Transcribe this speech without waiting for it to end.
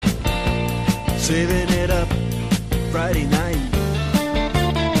saving it up Friday night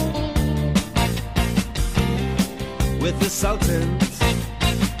with the Sultans,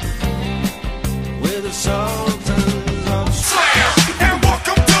 with the Sultans of Slam, and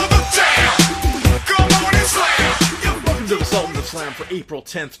welcome to the jam. Come on and slam. Welcome to the Sultans of Slam for April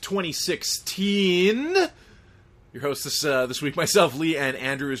 10th, 2016. Your host this week, myself, Lee, and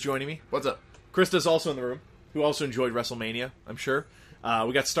Andrew is joining me. What's up? Krista's also in the room, who also enjoyed WrestleMania, I'm sure.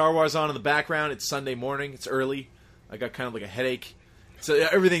 We got Star Wars on in the background. It's Sunday morning. It's early. I got kind of like a headache. So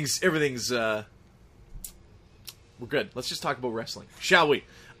everything's we're good. Let's just talk about wrestling, shall we?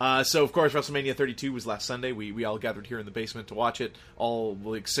 So, of course, WrestleMania 32 was last Sunday. We all gathered here in the basement to watch it. All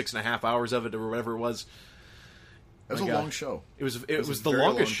like 6.5 hours of it, or whatever it was. It was a long show. It was the a very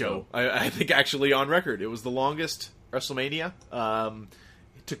longest long show. I think, actually, on record. It was the longest WrestleMania.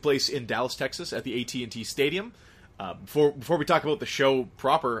 It took place in Dallas, Texas, at the AT&T Stadium. Before we talk about the show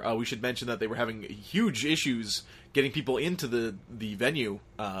proper, we should mention that they were having huge issues getting people into the venue.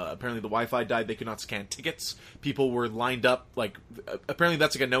 Apparently the Wi-Fi died. They could not scan tickets. People were lined up. Apparently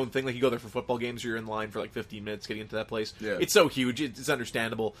that's like a known thing. Like, you go there for football games, you're in line for like 15 minutes getting into that place. Yeah. It's so huge. It's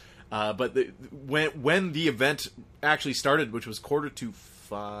understandable. But when the event actually started, which was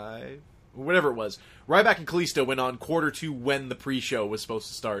 4:45, whatever it was, Ryback and Kalisto went on 4:45 when the pre-show was supposed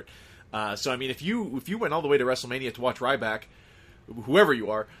to start. So I mean, if you went all the way to WrestleMania to watch Ryback, whoever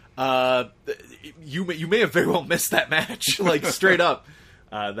you are, you may have very well missed that match, like straight up.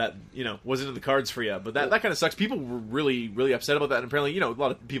 That wasn't in the cards for you, but that kind of sucks. People were really upset about that, and apparently a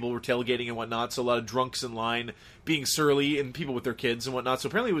lot of people were tailgating and whatnot. So a lot of drunks in line being surly, and people with their kids and whatnot. So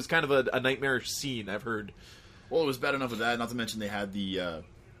apparently it was kind of a nightmarish scene, I've heard. Well, it was bad enough with that. Not to mention they had the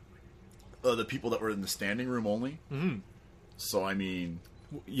people that were in the standing room only. Mm-hmm. So I mean.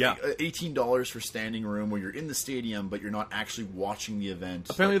 Yeah, $18 for standing room where you're in the stadium, but you're not actually watching the event.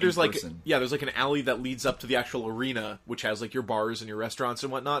 Apparently, there's person. there's like an alley that leads up to the actual arena, which has like your bars and your restaurants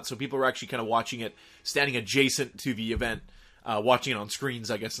and whatnot. So people are actually kind of watching it, standing adjacent to the event, watching it on screens,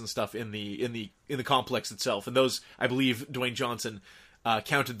 I guess, and stuff in the complex itself. And those, I believe, Dwayne Johnson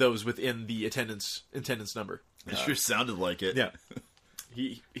counted those within the attendance number. It sure sounded like it. Yeah.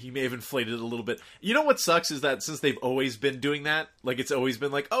 He may have inflated it a little bit. You know what sucks is that since they've always been doing that, like it's always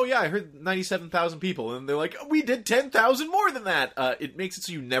been like, oh yeah, I heard 97,000 people, and they're like, oh, we did 10,000 more than that. It makes it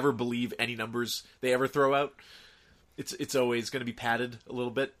so you never believe any numbers they ever throw out. It's always going to be padded a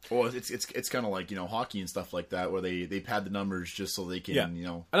little bit. Well, it's kind of like hockey and stuff like that, where they pad the numbers just so they can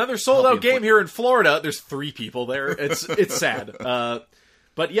another sold out game here in Florida. There's 3 people there. It's sad.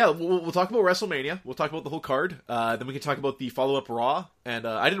 But yeah, we'll talk about WrestleMania. We'll talk about the whole card. Then we can talk about the follow-up Raw. And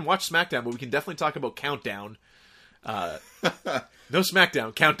I didn't watch SmackDown, but we can definitely talk about Countdown. No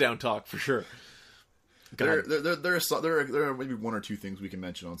SmackDown, Countdown talk for sure. There are maybe 1 or 2 things we can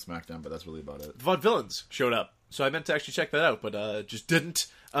mention on SmackDown, but that's really about it. Vaudevillains showed up, so I meant to actually check that out, but just didn't.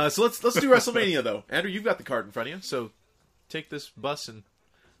 So let's do WrestleMania though. Andrew, you've got the card in front of you, so take this bus and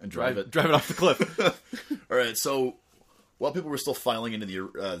drive it off the cliff. All right, so. While people were still filing into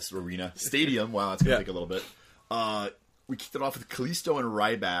the stadium, wow, that's going to take a little bit. We kicked it off with Kalisto and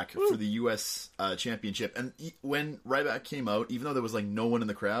Ryback for the U.S. Championship. And when Ryback came out, even though there was like no one in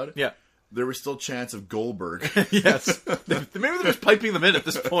the crowd, there was still chants of Goldberg. Yes, maybe they're just piping them in at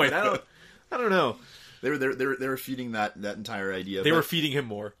this point. I don't know. They were feeding that entire idea. They were feeding him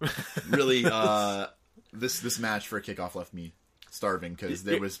more. Really, this match for a kickoff left me starving because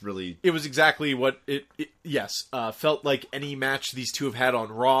it was exactly what it felt like any match these two have had on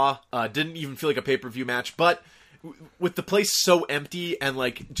Raw. Didn't even feel like a pay-per-view match, but with the place so empty and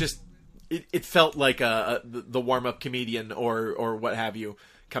like just it felt like the warm-up comedian or what have you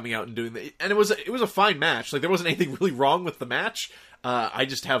coming out and doing that. And it was a fine match. Like, there wasn't anything really wrong with the match. I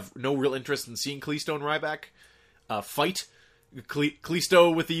just have no real interest in seeing Kalisto and Ryback fight.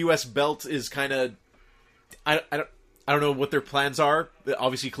 Kalisto with the US belt is kind of I don't know what their plans are.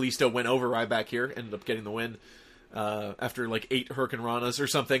 Obviously, Kalisto went over Ryback here, ended up getting the win after like 8 Hurricane Ranas or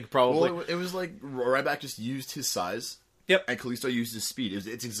something, probably. Well, it was like Ryback just used his size. Yep. And Kalisto used his speed.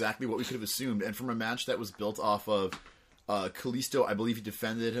 It's exactly what we could have assumed. And from a match that was built off of Kalisto, I believe he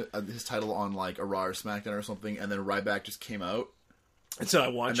defended his title on like a Raw or SmackDown or something, and then Ryback just came out. And so I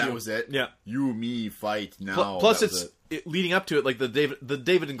want that was it. Yeah. You, me, fight now. Plus, leading up to it, like the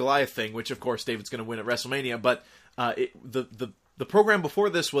David and Goliath thing, which of course David's going to win at WrestleMania, but the program before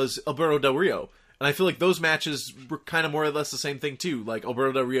this was Alberto Del Rio, and I feel like those matches were kind of more or less the same thing too. Like,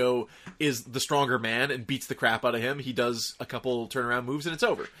 Alberto Del Rio is the stronger man and beats the crap out of him. He does a couple turnaround moves and it's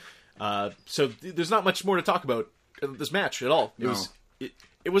over. So there's not much more to talk about in this match at all.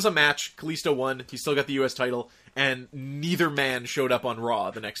 it was a match. Kalisto won. He still got the U.S. title, and neither man showed up on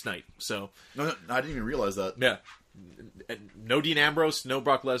Raw the next night. So No, I didn't even realize that. yeah, no Dean Ambrose, no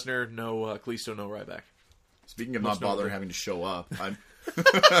Brock Lesnar, no Kalisto, no Ryback. Speaking of Most not bothering notably. having to show up, I'm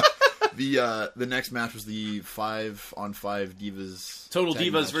the next match was the 5-on-5 Divas. Total tag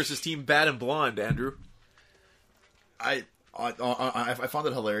Divas match. versus Team Bad and Blonde. Andrew. I found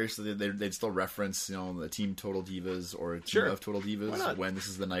it hilarious that they'd still reference, the Team Total Divas or a Team Sure. of Total Why Divas not? when this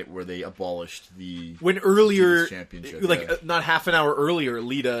is the night where they abolished the When earlier, Divas Championship. like yeah. not half an hour earlier,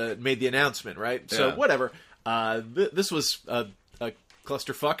 Lita made the announcement, right? So Yeah. whatever. This was a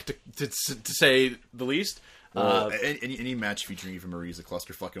clusterfuck to say the least. Well, any match featuring Eva Marie is a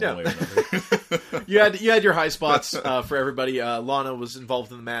clusterfuck in Yeah. one way or another. You had your high spots for everybody. Lana was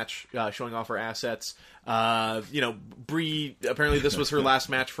involved in the match, showing off her assets. Brie, apparently this was her last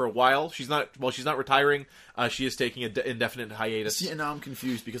match for a while. She's not retiring. She is taking an indefinite hiatus. See, and now I'm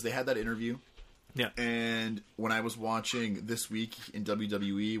confused because they had that interview. Yeah. And when I was watching This Week in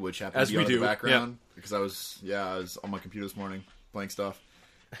WWE, which happened As to be we on in do, the background, because I was on my computer this morning playing stuff,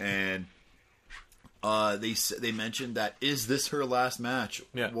 and they mentioned that, is this her last match?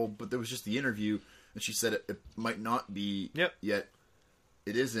 Yeah. Well, but there was just the interview, and she said it might not be Yep. yet.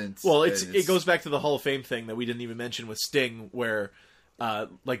 It isn't. Well, and it goes back to the Hall of Fame thing that we didn't even mention with Sting, where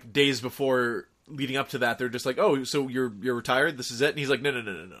like days before leading up to that, they're just like, "Oh, so you're retired? This is it?" And he's like, "No.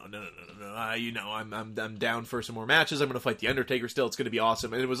 I'm down for some more matches. I'm going to fight the Undertaker still. It's going to be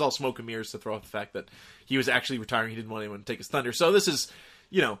awesome." And it was all smoke and mirrors to throw off the fact that he was actually retiring. He didn't want anyone to take his thunder. So this is,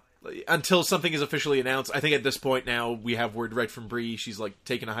 until something is officially announced. I think at this point now we have word right from Brie. She's like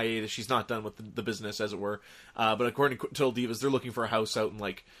taking a hiatus. She's not done with the business, as it were. But according to Total Divas, they're looking for a house out in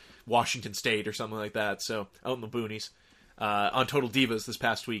like Washington State or something like that. So out in the boonies. On Total Divas this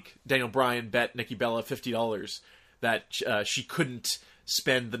past week, Daniel Bryan bet Nikki Bella $50 that she couldn't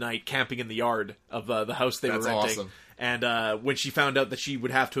spend the night camping in the yard of the house they That's were renting. awesome. And when she found out that she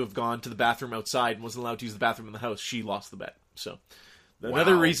would have to have gone to the bathroom outside and wasn't allowed to use the bathroom in the house, she lost the bet. So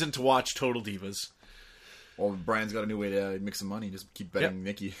another Wow. reason to watch Total Divas. Well, Brian's got a new way to make some money. Just keep betting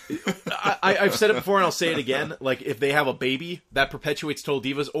Nikki. I've said it before and I'll say it again. Like, if they have a baby, that perpetuates Total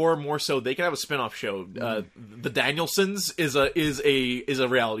Divas, or more so, they can have a spin-off show. The Danielsons is a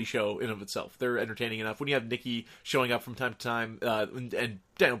reality show in of itself. They're entertaining enough. When you have Nikki showing up from time to time, and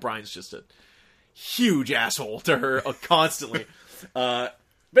Daniel Bryan's just a huge asshole to her constantly.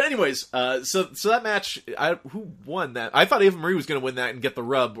 But anyways, so that match, who won that? I thought Eva Marie was going to win that and get the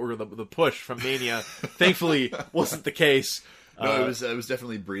rub or the push from Mania. Thankfully, wasn't the case. No, it was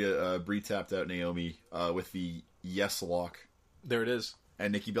definitely Brie. Brie tapped out Naomi with the yes lock. There it is.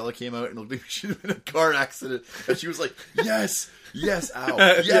 And Nikki Bella came out and looked like she had been in a car accident. And she was like, yes, ow,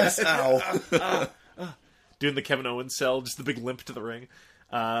 yes, ow. Doing the Kevin Owens sell, just the big limp to the ring.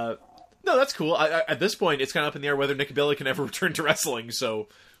 No, that's cool. At this point, it's kind of up in the air whether Nikki Bella can ever return to wrestling, so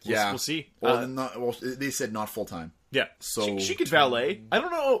we'll see. Well, they said not full time. Yeah, So- she could valet. I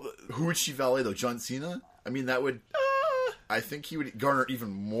don't know. Who would she valet, though? John Cena? I mean, that would... I think he would garner even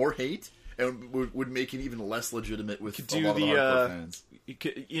more hate and would make him even less legitimate with a do lot of the hardcore fans.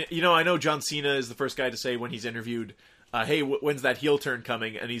 I know John Cena is the first guy to say when he's interviewed, hey, when's that heel turn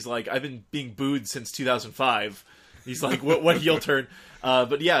coming? And he's like, I've been being booed since 2005. He's like, what heel turn?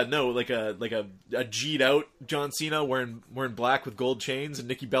 But yeah, no, like a G'd out John Cena wearing black with gold chains and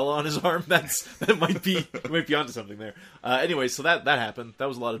Nikki Bella on his arm. That might be onto something there. Anyway, so that happened. That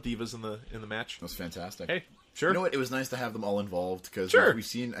was a lot of divas in the match. That was fantastic. Hey, sure. You know what? It was nice to have them all involved because Sure. we've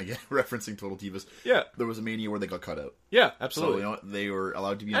seen, again, referencing Total Divas, Yeah. there was a Mania where they got cut out. Yeah, So, absolutely. you know what? They were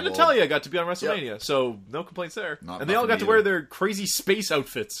allowed to be And involved. Natalia got to be on WrestleMania, so no complaints there. Not And they all got nothing to wear either. their crazy space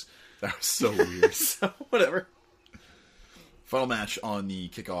outfits. That was so weird. So whatever. Final match on the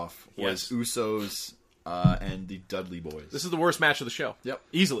kickoff was Yes. Usos and the Dudley Boys. This is the worst match of the show. Yep.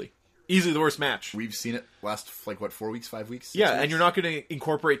 Easily the worst match. We've seen it last, 4 weeks, 5 weeks? 6 Yeah, weeks? and you're not going to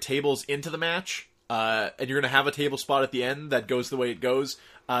incorporate tables into the match, and you're going to have a table spot at the end that goes the way it goes.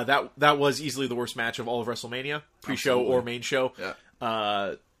 That was easily the worst match of all of WrestleMania, pre-show Absolutely. or main show.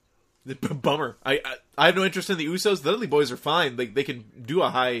 Yeah. Bummer. I have no interest in the Usos. The Dudley Boys are fine. They can do a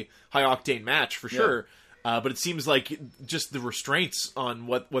high octane match for sure. But it seems like just the restraints on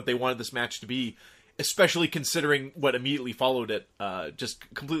what they wanted this match to be, especially considering what immediately followed it, just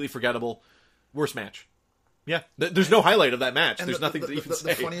completely forgettable. Worst match. Yeah, there's no highlight of that match. And There's nothing to even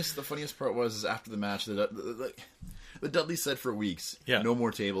say. The funniest part was after the match that the Dudleys said for weeks, no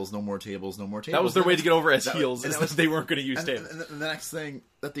more tables, no more tables, no more tables. That was their way to get over as That- heels, and is that that they weren't going to use And, tables. and the next thing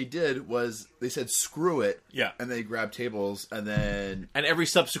that they did was they said screw it. Yeah. And they grabbed tables, and then And every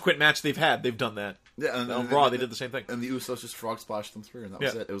subsequent match they've had, they've done that. and On Raw, they did the same thing. And the Usos just frog splashed them through, and that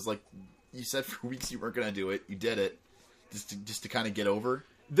was Yeah. it. It was like you said for weeks you weren't going to do it. You did it, just to kind of get over.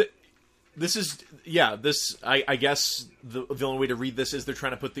 This is this I guess the only way to read this is they're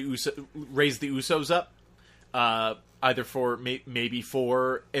trying to put raise the Usos up, either for maybe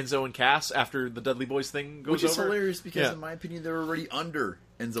for Enzo and Cass after the Dudley Boys thing goes Which is over. hilarious because, Yeah. in my opinion, they're already under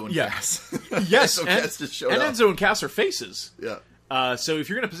Enzo and Yeah. Cass. Yes, so and, Cass just showed and up. Enzo and Cass are faces. Yeah. So if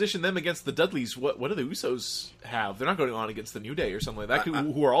you're going to position them against the Dudleys, what do the Usos have? They're not going on against the New Day or something like that,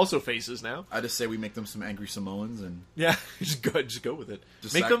 who are also faces now. I just say we make them some angry Samoans and Yeah, just go with it.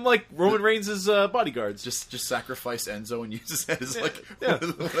 Just Make them like Roman Reigns' bodyguards. just sacrifice Enzo and use his head as like yeah. one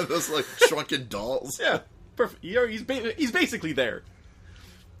of those like shrunken dolls. Yeah, perfect. He's basically there.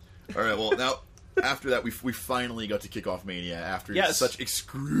 All right. Well, now after that, we finally got to Kickoff Mania after Yes. such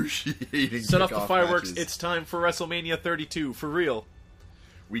excruciating. Set off the kickoff fireworks. matches. It's time for WrestleMania 32 for real.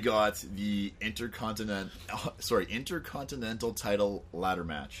 We got the Intercontinental title ladder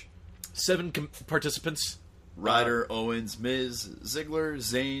match. 7 participants. Ryder, Owens, Miz, Ziggler,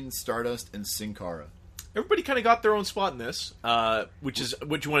 Zayn, Stardust, and Sin Cara. Everybody kind of got their own spot in this, which is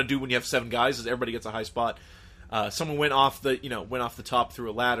what you want to do when you have 7 guys. Is everybody gets a high spot. Someone went off the top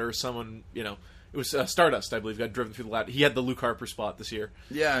through a ladder. Someone it was Stardust, I believe, got driven through the ladder. He had the Luke Harper spot this year.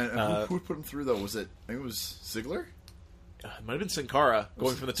 Yeah, and who put him through though? Was it? I think it was Ziggler. It might have been Sin Cara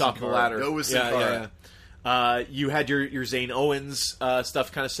going from the top of the Sin Cara. ladder. No, it was Sin Cara. You had your Zayn Owens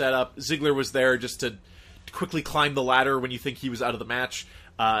stuff kind of set up. Ziggler was there just to quickly climb the ladder when you think he was out of the match.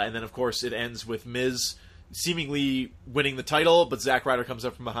 And then, of course, it ends with Miz seemingly winning the title, but Zack Ryder comes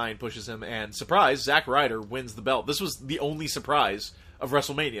up from behind, pushes him, and surprise, Zack Ryder wins the belt. This was the only surprise of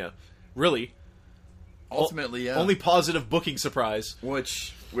WrestleMania. Really. Ultimately, yeah. Only positive booking surprise.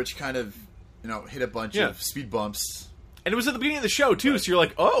 Which kind of hit a bunch Yeah. of speed bumps. And it was at the beginning of the show too, so you're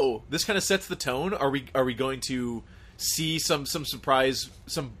like, "Oh, this kind of sets the tone. Are we going to see some surprise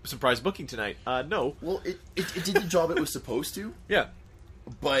booking tonight?" No. Well, it did the job it was supposed to, Yeah.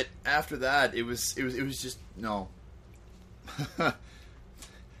 but after that, it was just no.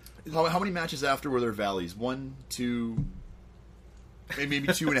 How many matches after were there valleys? 1, 2, maybe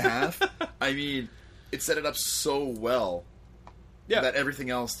 2.5. I mean, it set it up so well. Yeah. That everything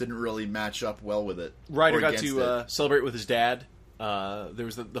else didn't really match up well with it. Ryder or got against to it. celebrate with his dad. There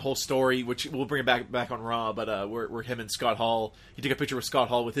was the whole story, which we'll bring it back on Raw, but where him and Scott Hall, he took a picture with Scott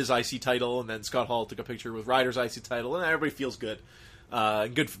Hall with his IC title, and then Scott Hall took a picture with Ryder's IC title, and everybody feels good.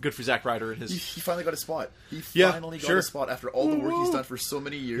 Good for Zack Ryder and his. He finally got a spot. He Yeah, finally got sure. a spot after all the work he's done for so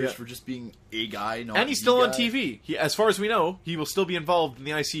many years Yeah. for just being a guy. Not And he's the still on guy. TV. As far as we know, he will still be involved in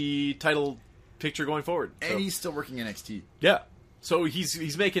the IC title picture going forward. And So, he's still working NXT. yeah. So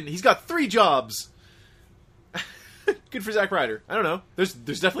he's got 3 jobs. Good for Zack Ryder. I don't know. There's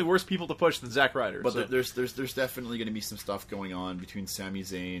definitely worse people to push than Zack Ryder. But so. there's definitely going to be some stuff going on between Sami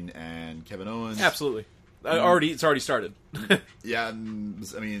Zayn and Kevin Owens. Absolutely. It's already started. Yeah, and,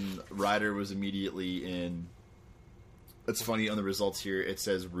 I mean, Ryder was immediately in. It's funny on the results here. It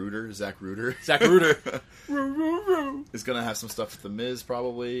says Zack Ruder. Zack Ruder. is going to have some stuff with the Miz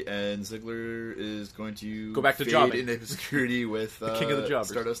probably, and Ziggler is going to Go back to fade jobbing. into obscurity with The king of the jobbers.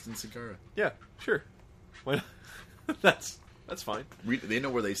 Stardust and Sin Cara. Yeah, sure. Why not? That's fine. They know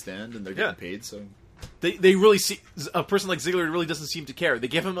where they stand, and they're Yeah. getting paid. So They really see a person like Ziggler really doesn't seem to care. They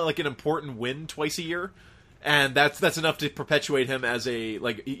give him like an important win twice a year, and that's enough to perpetuate him as a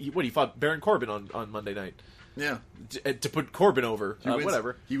he fought Baron Corbin on Monday night yeah, to put Corbin over. He wins,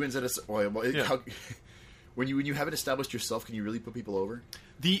 Whatever. He wins at a. Yeah. When you haven't established yourself, can you really put people over?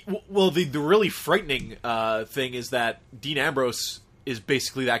 The really frightening thing is that Dean Ambrose is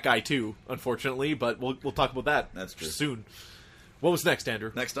basically that guy too, unfortunately. But we'll talk about that. That's true. Soon. What was next,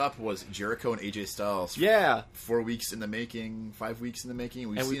 Andrew? Next up was Jericho and AJ Styles. Yeah. 4 weeks in the making, 5 weeks in the making.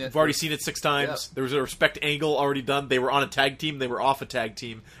 We've already seen it 6 times. Yeah. There was a respect angle already done. They were on a tag team. They were off a tag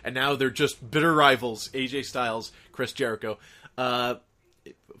team. And now they're just bitter rivals. AJ Styles, Chris Jericho.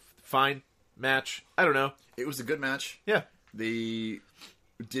 Fine. Match. I don't know. It was a good match. Yeah. They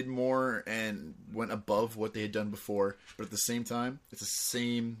did more and went above what they had done before, but at the same time, it's the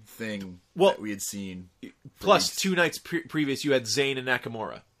same thing that we had seen. Plus, weeks. 2 nights previous, you had Zayn and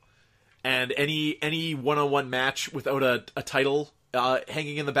Nakamura. And any one-on-one match without a title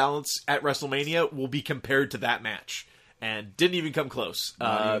hanging in the balance at WrestleMania will be compared to that match. And didn't even come close.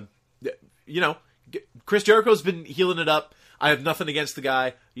 Chris Jericho's been healing it up. I have nothing against the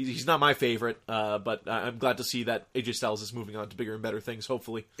guy. He's not my favorite, but I'm glad to see that AJ Styles is moving on to bigger and better things.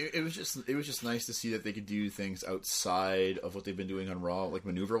 Hopefully, it was just nice to see that they could do things outside of what they've been doing on Raw, like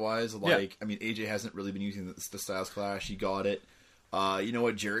maneuver wise. Like, I mean, AJ hasn't really been using the Styles Clash. He got it. You know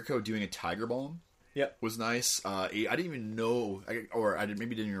what? Jericho doing a Tiger Bomb. Was nice. I didn't even know,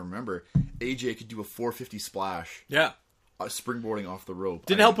 maybe didn't even remember. AJ could do a 450 splash. Yeah. Springboarding off the rope.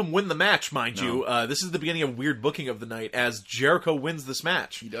 Didn't help him win the match, mind you. This is the beginning of weird booking of the night as Jericho wins this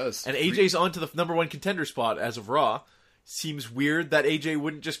match. He does. And AJ's on to the number 1 contender spot as of Raw. Seems weird that AJ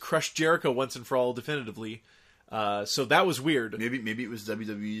wouldn't just crush Jericho once and for all definitively. So that was weird. Maybe it was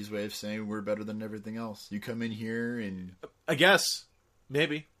WWE's way of saying we're better than everything else. You come in here and... I guess.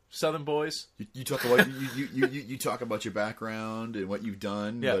 Maybe. Southern boys. You talk about you talk about your background and what you've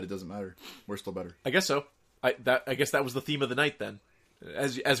done, but it doesn't matter. We're still better. I guess so. I guess that was the theme of the night then,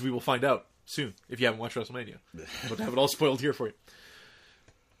 as we will find out soon if you haven't watched WrestleMania. But to have it all spoiled here for you.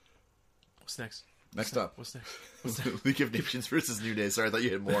 What's next? Next up. What's next? League of Nations versus New Day. Sorry, I thought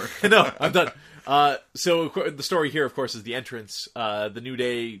you had more. No, I'm done. So the story here, of course, is the entrance. The New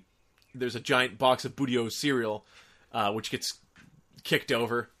Day. There's a giant box of Budio cereal, which gets kicked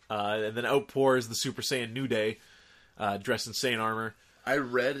over. And then out pours the Super Saiyan New Day, dressed in Saiyan armor. I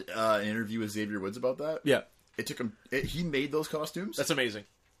read an interview with Xavier Woods about that. Yeah. It took him... he made those costumes. That's amazing.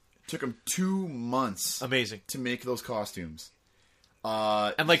 It took him 2 months... Amazing. ...to make those costumes.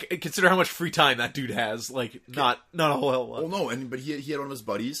 And, consider how much free time that dude has. Not a whole hell of a lot. Well, no, but he had one of his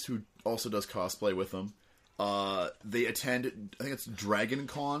buddies who also does cosplay with him. They attend, I think it's Dragon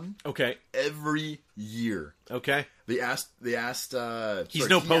Con. Okay. Every year. Okay. They asked. He's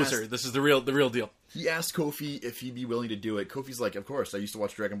no poser. This is the real deal. He asked Kofi if he'd be willing to do it. Kofi's like, of course. I used to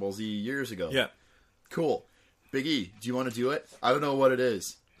watch Dragon Ball Z years ago. Yeah. Cool. Big E, do you want to do it? I don't know what it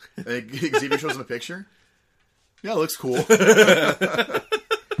is. Xavier shows him a picture. Yeah, it looks cool. And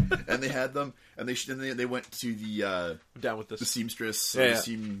they had them, and they went to the I'm down with this. the seamstress, Yeah.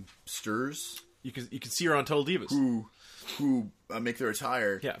 seamsters. You can see her on Total Divas. Who make their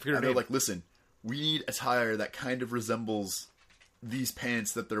attire. Yeah, I forget her and they're name. like, listen, we need attire that kind of resembles these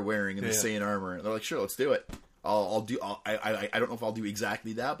pants that they're wearing in the Saiyan armor. And they're like, sure, let's do it. I don't know if I'll do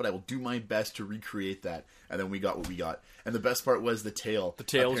exactly that, but I will do my best to recreate that. And then we got what we got. And the best part was the tail. The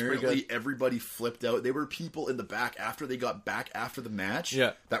tail was pretty Apparently, good. everybody flipped out. There were people in the back after they got back after the match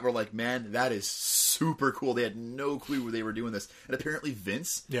that were like, man, that is super cool. They had no clue they were doing this. And apparently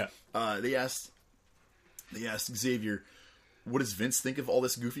Vince, they asked Xavier, what does Vince think of all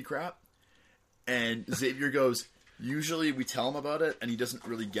this goofy crap? And Xavier goes, usually we tell him about it and he doesn't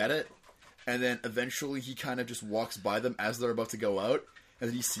really get it. And then eventually he kind of just walks by them as they're about to go out. And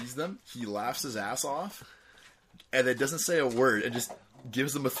then he sees them. He laughs his ass off. And then doesn't say a word and just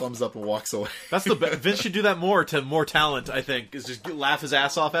gives them a thumbs up and walks away. That's the Vince should do that more to more talent, I think, is just laugh his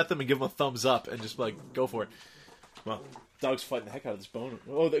ass off at them and give them a thumbs up and just go for it. Well, dog's fighting the heck out of this bone.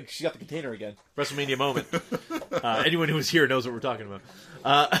 Oh, she got the container again. WrestleMania moment. Anyone who was here knows what we're talking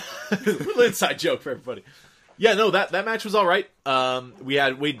about. Little inside joke for everybody. Yeah, no, that match was all right. We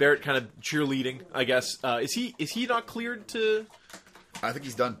had Wade Barrett kind of cheerleading, I guess. Is he not cleared to? I think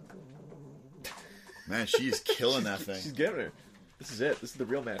he's done. Man, she is killing that thing. She's getting her. This is it. This is the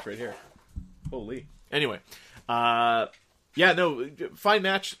real match right here. Holy. Anyway, yeah, no, fine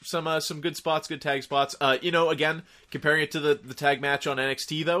match. Some good spots, good tag spots. Again, comparing it to the tag match on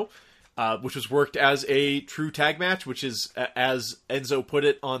NXT though, which was worked as a true tag match, which is, as Enzo put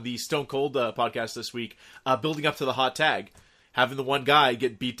it on the Stone Cold podcast this week, building up to the hot tag. Having the one guy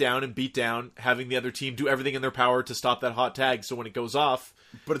get beat down, having the other team do everything in their power to stop that hot tag, so when it goes off...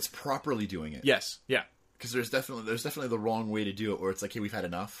 But it's properly doing it. Yes, yeah. Because there's definitely the wrong way to do it, where it's like, hey, we've had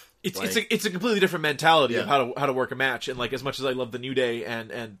enough. It's a completely different mentality of how to work a match, and as much as I love the New Day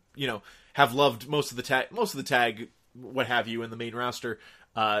and have loved most of the tag, what have you, in the main roster,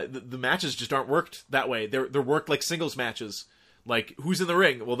 the matches just aren't worked that way. They're worked like singles matches. Like, who's in the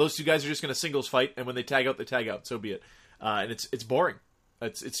ring? Well, those two guys are just going to singles fight, and when they tag out, they tag out. So be it. And it's boring.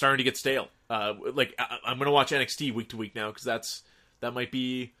 It's starting to get stale. I'm going to watch NXT week to week now because that might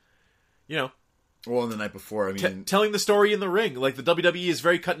be, Well, the night before, I mean... telling the story in the ring. Like, the WWE is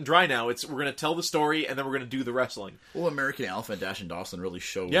very cut and dry now. We're going to tell the story, and then we're going to do the wrestling. Well, American Alpha and Dash and Dawson really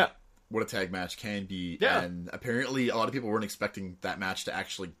showed what a tag match can be. Yeah. And apparently, a lot of people weren't expecting that match to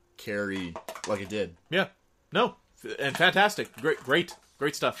actually carry like it did. Yeah. No. And fantastic. Great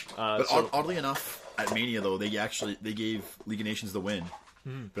stuff. But oddly enough, at Mania, though, they gave League of Nations the win.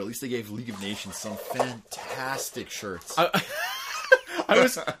 But at least they gave League of Nations some fantastic shirts. I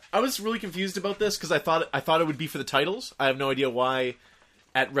was really confused about this because I thought it would be for the titles. I have no idea why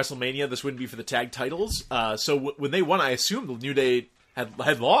at WrestleMania this wouldn't be for the tag titles. So when they won, I assumed the New Day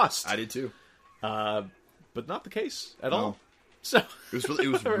had lost. I did too. But not the case at No. all. So It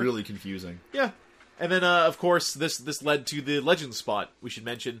was really confusing. yeah. And then, of course, this led to the Legends spot, we should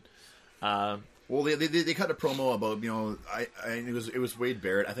mention. Well, they cut a promo about, it was Wade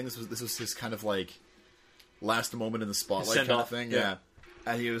Barrett. I think this was his kind of like last moment in the spotlight kind of Send-off, thing. yeah. Yeah.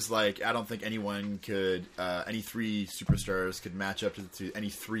 And he was like, I don't think anyone could, any three superstars could match up to any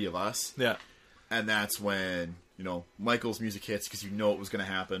three of us. Yeah. And that's when, Michael's music hits because you know it was going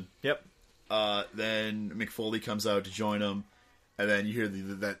to happen. Yep. Then Mick Foley comes out to join him. And then you hear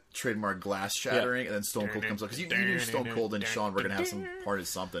that trademark glass shattering. And then Stone Cold comes out. Because you knew Stone Cold and Shawn were going to have some part of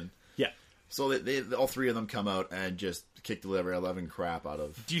something. Yeah. So they all three of them come out and just kick the liver 11 crap out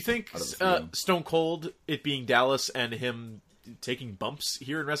of. Do you think out of the three of them. Stone Cold, it being Dallas, and him taking bumps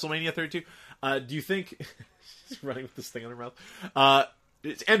here in WrestleMania 32, do you think... She's running with this thing on her mouth.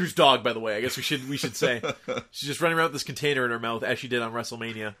 It's Andrew's dog, by the way. I guess we should say. She's just running around with this container in her mouth, as she did on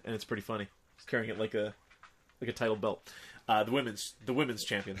WrestleMania, and it's pretty funny. She's carrying it like a title belt. The women's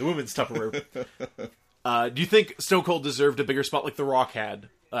champion. The women's Tupperware. Do you think Stone Cold deserved a bigger spot like The Rock had?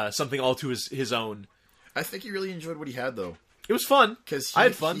 Something all to his own. I think he really enjoyed what he had, though. It was fun. Because I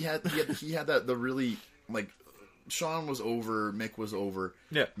had fun. He had the really, like, Shawn was over, Mick was over.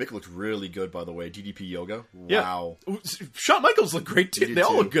 Yeah. Mick looked really good, by the way. DDP Yoga. Yeah. Wow. Shawn Michaels looked great, too. He did, They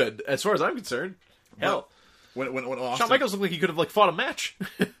all too. look good, as far as I'm concerned. Hell. When Austin... Shawn Michaels looked like he could have, fought a match.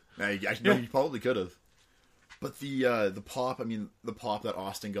 I know he probably could have. But the pop, the pop that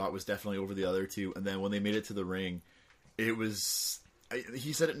Austin got was definitely over the other two. And then when they made it to the ring, it was...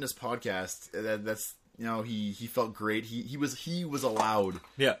 he said it in his podcast. That's he felt great. He was allowed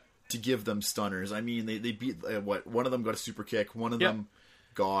Yeah. to give them stunners. I mean, they beat one of them got a super kick. One of Yeah. them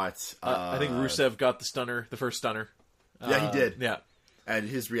got. I think Rusev got the stunner, the first stunner. Yeah, he did. Yeah. And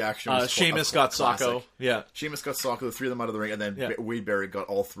his reaction was Sheamus got classic. Socko. Yeah. Sheamus got Socko, the three of them out of the ring, and then Yeah. Wade Barrett got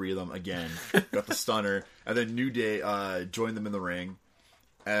all three of them again. Got the stunner, and then New Day joined them in the ring,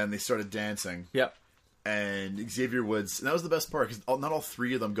 and they started dancing. Yep. And Xavier Woods, and that was the best part, because not all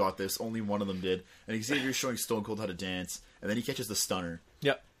three of them got this, only one of them did. And Xavier's showing Stone Cold how to dance, and then he catches the stunner.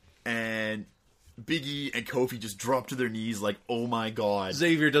 Yep. And Big E and Kofi just drop to their knees like, oh my god.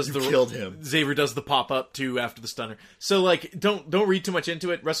 Xavier does you the killed him. Xavier does the pop up too after the stunner. So like, don't read too much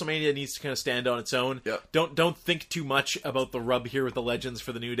into it. WrestleMania needs to kind of stand on its own. Yep. Don't think too much about the rub here with the Legends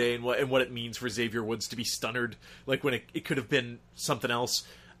for the New Day and what it means for Xavier Woods to be stunnered. Like when it could have been something else.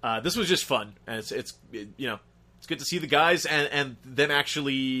 This was just fun, and it's good to see the guys and them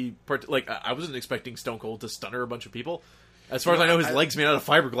actually I wasn't expecting Stone Cold to stunner a bunch of people. As far as I know, his legs made out of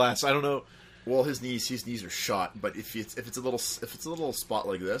fiberglass. I don't know. Well, his knees are shot, but if it's a little spot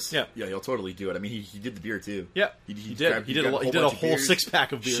like this, Yeah. he'll totally do it. I mean, he did the beer too. Yeah, he did. He did a bunch of whole beers,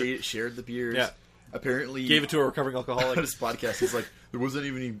 6-pack of beer. Shared the beers. Yeah. Apparently, Gave it to a recovering on alcoholic. his podcast. He's like, there wasn't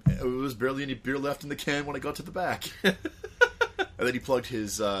even it was barely any beer left in the can when I got to the back. And then he plugged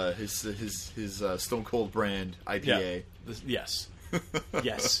his Stone Cold brand IPA. Yes.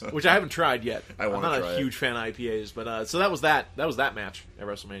 Yes. Which I haven't tried yet. I wanna I'm not try a it. huge fan of IPAs, but so that was that match at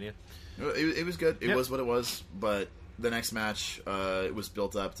WrestleMania. It was good. It Yeah. was what it was. But the next match, it was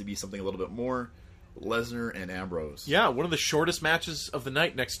built up to be something a little bit more. Lesnar and Ambrose. Yeah, one of the shortest matches of the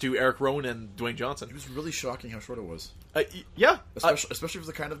night next to Eric Rowan and Dwayne Johnson. It was really shocking how short it was. Yeah. Especially for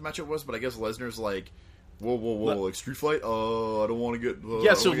the kind of match it was, but I guess Lesnar's like, whoa, like street fight? I don't want to get.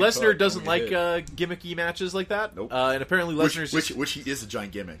 Yeah, so I don't wanna get Lesnar cut, doesn't I like don't wanna gimmicky matches like that. Nope. And apparently get Lesnar's hit. Which he is a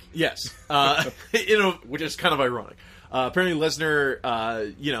giant gimmick. yes, which is kind of ironic. Apparently Lesnar,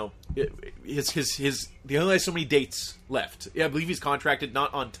 he only has so many dates left. Yeah, I believe he's contracted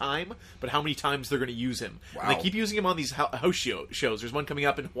not on time, but how many times they're going to use him. Wow. And they keep using him on these house shows. There's one coming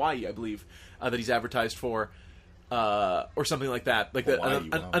up in Hawaii, I believe, that he's advertised for. Or something like that, like Hawaii,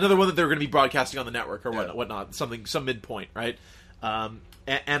 wow. another one that they're going to be broadcasting on the network or Yeah. whatnot, some midpoint, right? And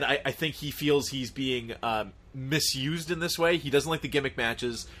I think he feels he's being misused in this way. He doesn't like the gimmick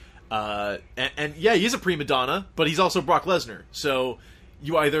matches, and yeah, he is a prima donna, but he's also Brock Lesnar. So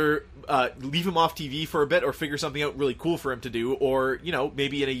you either leave him off TV for a bit, or figure something out really cool for him to do, or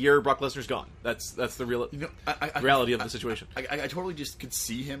maybe in a year Brock Lesnar's gone. That's the real reality of the situation. I totally just could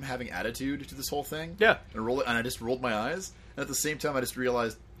see him having attitude to this whole thing. Yeah. And I just rolled my eyes, and at the same time, I just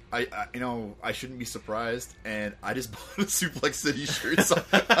realized. I shouldn't be surprised, and I just bought a Suplex City shirt. So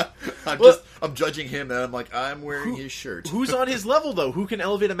I'm judging him, and I'm like, I'm wearing his shirt. Who's on his level though? Who can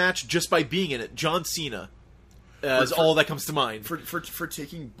elevate a match just by being in it? John Cena. is all that comes to mind. For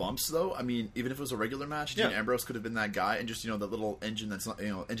taking bumps though, I mean, even if it was a regular match, Dean Yeah. Ambrose could have been that guy, and just that little engine that's not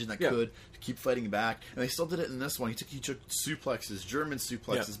engine that Yeah. could keep fighting back, and they still did it in this one. He took suplexes, German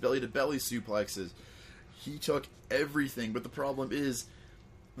suplexes, Yeah. belly to belly suplexes. He took everything, but the problem is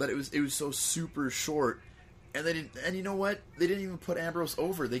that it was so super short. And they didn't. And you know what? They didn't even put Ambrose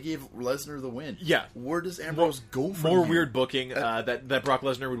over. They gave Lesnar the win. Yeah. Where does Ambrose go from More here? weird booking that Brock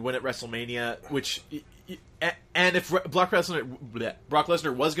Lesnar would win at WrestleMania, and if Brock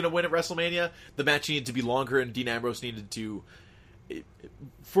Lesnar was going to win at WrestleMania, the match needed to be longer, and Dean Ambrose needed to.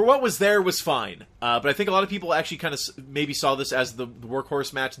 For what was there was fine, but I think a lot of people actually kind of maybe saw this as the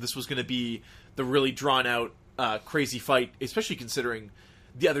workhorse match. This was going to be the really drawn out, crazy fight, especially considering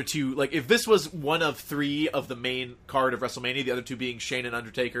the other two. Like, if this was one of 3 of the main card of WrestleMania, the other 2 being Shane and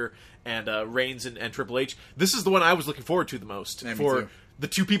Undertaker and Reigns and Triple H, this is the one I was looking forward to the most. Yeah, me for too. the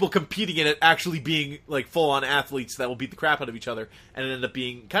 2 people competing in it actually being like full on athletes that will beat the crap out of each other, and it ended up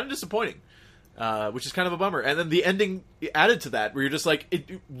being kind of disappointing. Which is kind of a bummer. And then the ending added to that, where you're just like,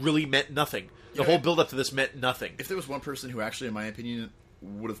 it really meant nothing. The whole build up to this meant nothing. If there was one person who actually, in my opinion,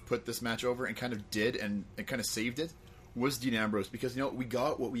 would have put this match over and kind of did and kind of saved it, was Dean Ambrose, because we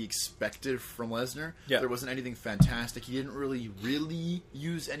got what we expected from Lesnar. Yeah. There wasn't anything fantastic. He didn't really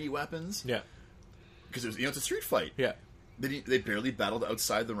use any weapons. Yeah. Because it was it's a street fight. Yeah. They barely battled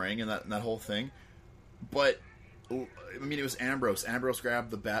outside the ring and that whole thing. But I mean, it was Ambrose. Ambrose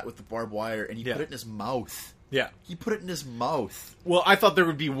grabbed the bat with the barbed wire and he Yeah. put it in his mouth. Yeah. He put it in his mouth. Well, I thought there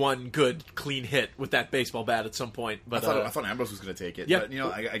would be one good, clean hit with that baseball bat at some point, but I thought Ambrose was going to take it. Yeah.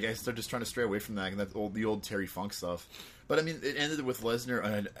 But, I guess they're just trying to stray away from that and the old Terry Funk stuff. But I mean, it ended with Lesnar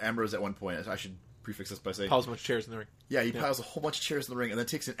and Ambrose at one point. I should prefix this by saying, piles much chairs in the ring. yeah, he piles a whole bunch of chairs in the ring and then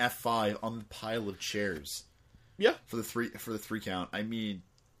takes an F5 on the pile of chairs Yeah. for the three count. I mean,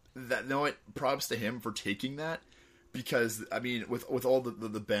 props to him for taking that. Because I mean, with all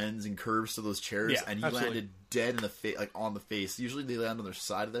the bends and curves to those chairs, Yeah, and he absolutely. landed dead in the face, like on the face. Usually they land on their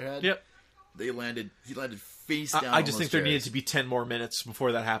side of their head. Yep. He landed face down. I just think there needed to be 10 more minutes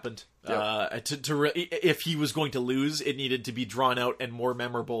before that happened. Yep. If he was going to lose, it needed to be drawn out and more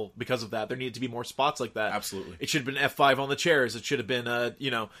memorable because of that. There needed to be more spots like that. Absolutely. It should have been F5 on the chairs. It should have been a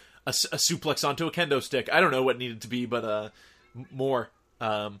suplex onto a kendo stick. I don't know what it needed to be, but more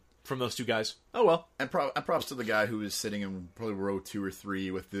from those 2 guys. Oh well. And props to the guy who was sitting in probably row 2 or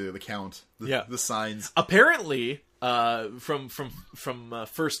 3 with the count, the signs. Apparently, from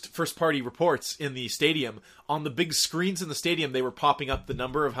first party reports in the stadium, on the big screens in the stadium, they were popping up the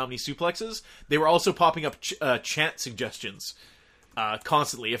number of how many suplexes. They were also popping up chant suggestions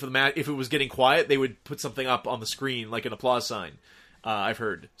constantly. If it was getting quiet, they would put something up on the screen like an applause sign. I've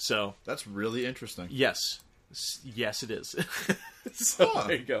heard. So That's really interesting. yes, it is. So Huh.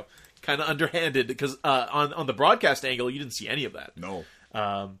 there you go. Kind of underhanded because on the broadcast angle, you didn't see any of that. No.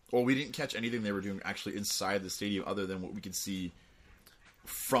 Well, we didn't catch anything they were doing actually inside the stadium, other than what we could see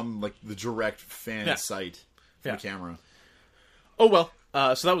from like the direct fan site from the camera. Oh well,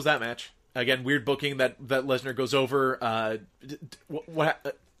 so that was that match. Again, weird booking that Lesnar goes over.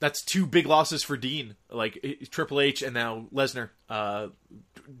 That's 2 big losses for Dean. Like Triple H and now Lesnar.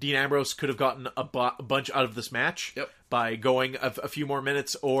 Dean Ambrose could have gotten a bunch out of this match by going a few more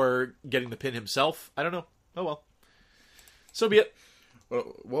minutes or getting the pin himself. I don't know. Oh well. So be it.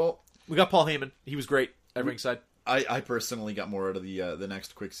 Well, We got Paul Heyman. He was great at ringside. I personally got more out of the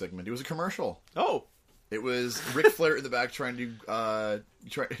next quick segment. It was a commercial. Oh. It was Ric Flair in the back trying to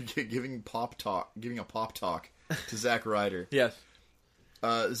giving a pop talk to Zack Ryder. Yes.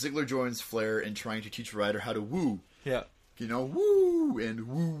 Ziggler joins Flair in trying to teach Ryder how to woo. Yeah. Woo and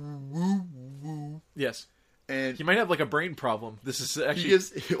woo. Yes. And He might have like a brain problem. This is actually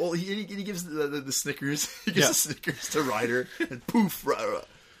he gives the Snickers. He gives the Snickers to Ryder, and poof,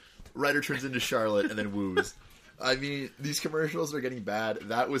 Ryder turns into Charlotte and then woos. I mean, these commercials are getting bad.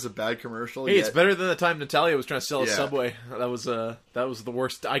 That was a bad commercial. Hey, it's better than the time Natalia was trying to sell a Yeah. Subway. That was the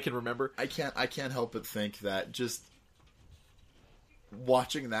worst I can remember. I can't help but think that just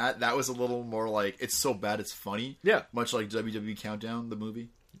watching that was a little more like, it's so bad it's funny. Yeah. Much like WWE Countdown, the movie.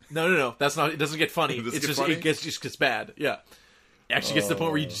 No. That's not. It doesn't get funny. Does it It's get just funny? it just gets bad. Yeah. It actually gets to the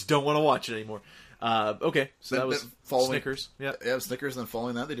point where you just don't want to watch it anymore. Okay, so that was Snickers. Yeah. Yeah, Snickers. And then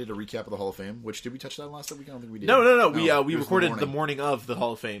following that, they did a recap of the Hall of Fame. Which, did we touch that last week? I don't think we did. No. it We was recorded the morning of the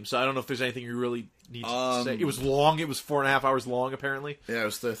Hall of Fame, so I don't know if there's anything you really need to say. It was long. It was 4.5 hours long, apparently. Yeah, it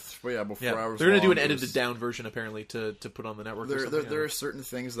was about 4 hours. They're going to do an long. It edited was- down version apparently to put on the network. or something. There are certain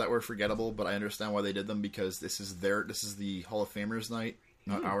things that were forgettable, but I understand why they did them, because this is the Hall of Famers night,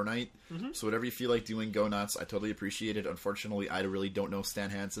 not our night. Mm-hmm. So whatever you feel like doing, go nuts. I totally appreciate it. Unfortunately, I really don't know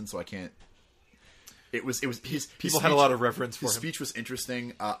Stan Hansen, so I can't It was his People his had a speech- lot of reverence for His him. speech was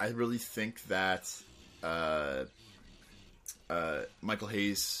interesting. I really think that Michael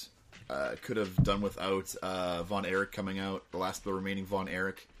Hayes could have done without Von Erich coming out, the remaining Von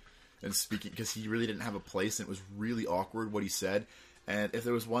Erich, and speaking, because he really didn't have a place, and it was really awkward what he said. And if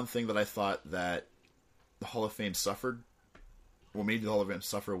there was one thing that I thought that the Hall of Fame suffered, what made the Hall of Fame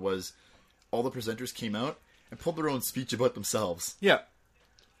suffer, was all the presenters came out and pulled their own speech about themselves. Yeah.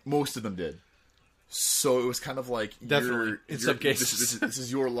 Most of them did. So it was kind of like, Definitely, in some cases. this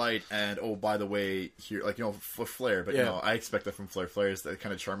is your light, and oh, by the way, here, like, for Flair, but Yeah. I expect that from Flair. Flair is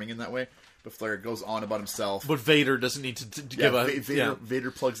kind of charming in that way, but Flair goes on about himself. But Vader doesn't need to give a...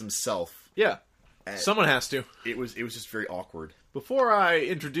 Vader plugs himself. Yeah. Someone has to. It was just very awkward. Before I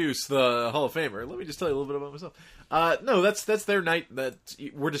introduce the Hall of Famer, let me just tell you a little bit about myself. No, that's their night. That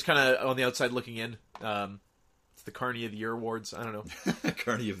we're just kind of on the outside looking in. It's the Carney of the Year awards. I don't know.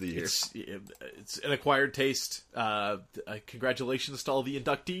 Carney of the Year. It's an acquired taste. Congratulations to all the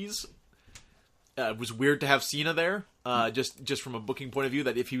inductees. It was weird to have Cena there, just from a booking point of view.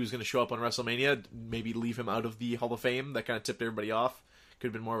 That if he was going to show up on WrestleMania, maybe leave him out of the Hall of Fame. That kind of tipped everybody off. Could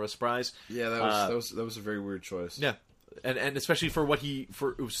have been more of a surprise. Yeah, that was a very weird choice. Yeah, and especially for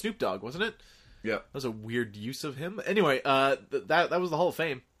it was Snoop Dogg, wasn't it? Yeah. That was a weird use of him. Anyway, that was the Hall of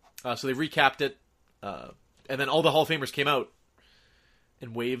Fame. So they recapped it, and then all the Hall of Famers came out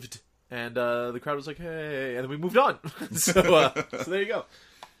and waved, and the crowd was like, "Hey!" And then we moved on. so there you go.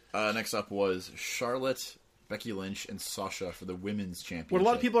 Next up was Charlotte, Becky Lynch, and Sasha for the women's championship. What a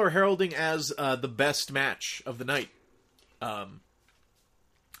lot of people are heralding as the best match of the night.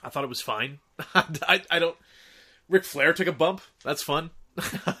 I thought it was fine. I don't. Ric Flair took a bump. That's fun.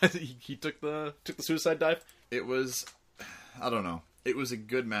 he took the suicide dive. It was, I don't know. It was a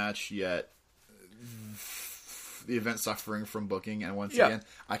good match, yet the event suffering from booking. And once again,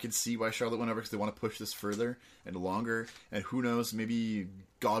 I can see why Charlotte went over, because they want to push this further and longer. And who knows, maybe,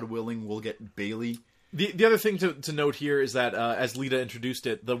 God willing, we'll get Bayley. The other thing to note here is that, as Lita introduced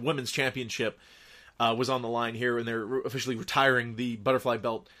it, the women's championship was on the line here, and they're officially retiring the butterfly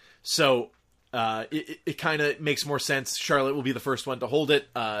belt. So it kind of makes more sense. Charlotte will be the first one to hold it.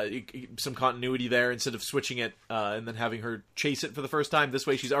 Some continuity there instead of switching it and then having her chase it for the first time. This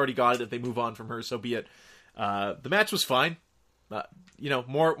way, she's already got it. If they move on from her, so be it. The match was fine.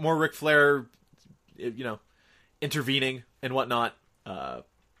 More Ric Flair, intervening and whatnot.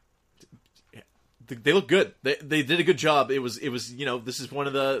 They look good. They did a good job. It was this is one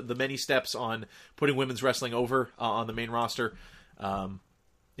of the many steps on putting women's wrestling over on the main roster.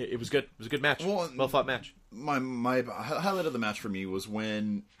 It was good. It was a good match. Well fought match. My highlight of the match for me was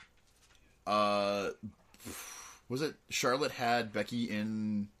when was it Charlotte had Becky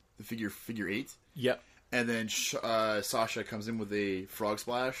in the figure eight? Yep. And then Sasha comes in with a frog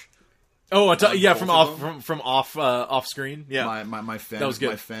splash. Oh, both from of off screen. Yeah, my fan, that was good.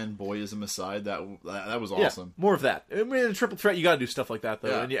 My fanboyism aside, that was yeah, awesome. more of that. I mean, in a triple threat, you got to do stuff like that,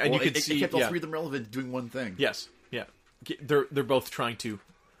 though. Yeah. And you could see it kept all three of them relevant, doing one thing. Yes, yeah, they're both trying to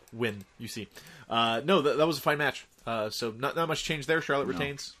win. You see, no, that was a fine match. So not much change there. Charlotte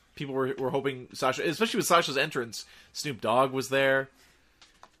retains. People were hoping Sasha, especially with Sasha's entrance. Snoop Dogg was there.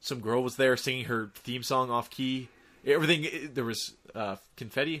 Some girl was there singing her theme song off key. Everything, there was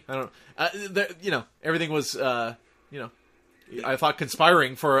confetti. I don't know. Everything was I thought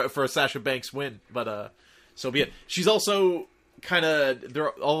conspiring for a Sasha Banks win, but so be it. She's also kind of there.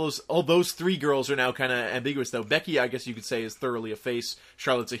 All those three girls are now kind of ambiguous, though. Becky, I guess you could say, is thoroughly a face.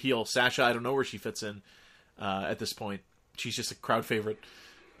 Charlotte's a heel. Sasha, I don't know where she fits in at this point. She's just a crowd favorite.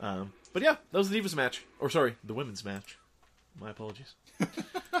 But yeah, that was the Divas match, or sorry, the women's match. My apologies.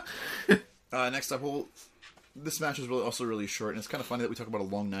 Next up, this match was also really short, and it's kind of funny that we talk about a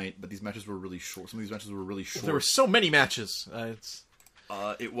long night, but these matches were really short. Some of these matches were really short. There were so many matches.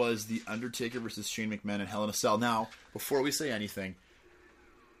 It was The Undertaker versus Shane McMahon and Hell in a Cell. Now, before we say anything,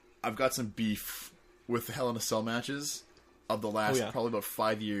 I've got some beef with the Hell in a Cell matches of the last probably about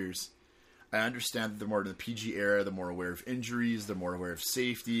 5 years. I understand that they're more in the PG era, they're more aware of injuries, they're more aware of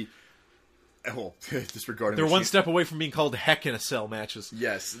safety. Oh, disregarding. They're one step away from being called Heck in a Cell matches.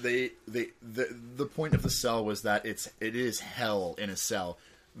 Yes, the point of the cell was that it is hell in a cell.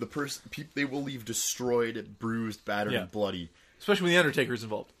 They will leave destroyed, bruised, battered, and bloody. Especially when the Undertaker's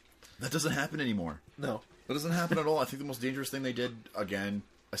involved. That doesn't happen anymore. No, that doesn't happen at all. I think the most dangerous thing they did, again,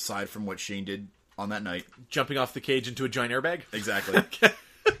 aside from what Shane did on that night, jumping off the cage into a giant airbag. Exactly.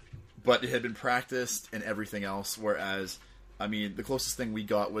 But it had been practiced and everything else. Whereas, I mean, the closest thing we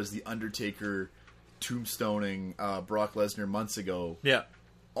got was the Undertaker tombstoning Brock Lesnar months ago. Yeah.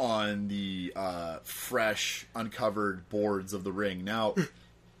 On the fresh, uncovered boards of the ring. Now,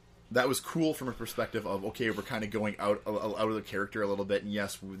 that was cool from a perspective of, okay, we're kind of going out of the character a little bit, and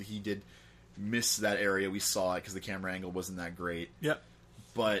yes, he did miss that area. We saw it because the camera angle wasn't that great. Yeah.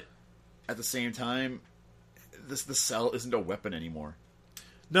 But at the same time, the cell isn't a weapon anymore.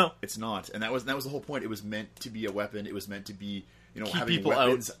 No. It's not, and that was the whole point. It was meant to be a weapon. It was meant to be, Keep having people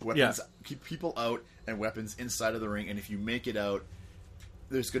weapons, out. Yeah. keep people out, and weapons inside of the ring. And if you make it out,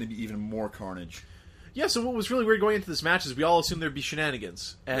 there's going to be even more carnage. Yeah, so what was really weird going into this match is we all assumed there'd be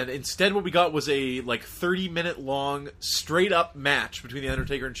shenanigans. And instead what we got was a 30-minute long, straight-up match between The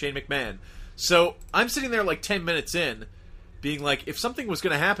Undertaker and Shane McMahon. So I'm sitting there 10 minutes in, being like, if something was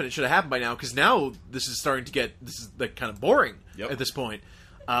going to happen, it should have happened by now, because now this is starting to get, kind of boring at this point.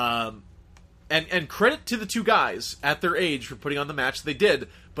 And credit to the two guys at their age for putting on the match they did,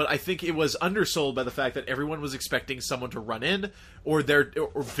 but I think it was undersold by the fact that everyone was expecting someone to run in or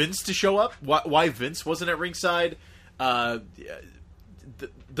Vince to show up. Why Vince wasn't at ringside? Their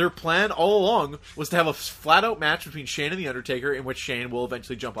plan all along was to have a flat-out match between Shane and The Undertaker in which Shane will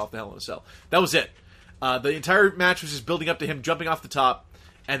eventually jump off the Hell in a Cell. That was it. The entire match was just building up to him jumping off the top,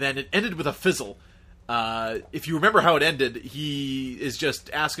 and then it ended with a fizzle. If you remember how it ended, he is just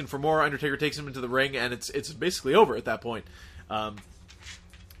asking for more. Undertaker takes him into the ring, and it's basically over at that point.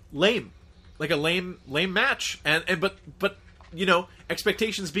 Lame, a lame match, but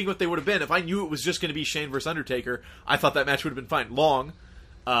expectations being what they would have been. If I knew it was just going to be Shane versus Undertaker, I thought that match would have been fine. Long,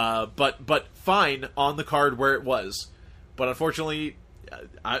 but fine on the card where it was. But unfortunately,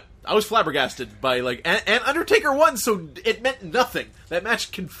 I was flabbergasted by and Undertaker won, so it meant nothing. That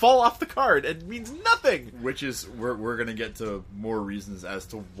match can fall off the card and means nothing. Which is we're gonna get to more reasons as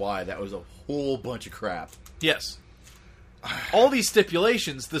to why that was a whole bunch of crap. Yes. All these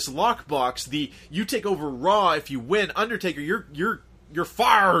stipulations, this lockbox, you take over Raw if you win. Undertaker, you're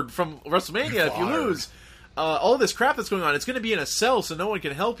fired from WrestleMania if you lose. All this crap that's going on. It's going to be in a cell, so no one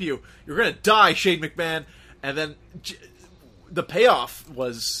can help you. You're going to die, Shane McMahon. And then the payoff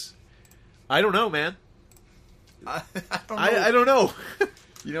was, I don't know, man. I don't know. I don't know.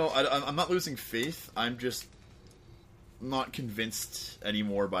 I'm not losing faith. I'm just not convinced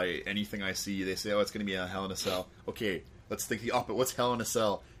anymore by anything I see. They say, it's going to be a Hell in a Cell. Okay, let's think the opposite. What's Hell in a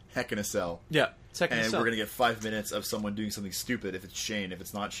Cell? Heck in a Cell. Yeah, Heck in a And Cell. we're going to get 5 minutes of someone doing something stupid if it's Shane. If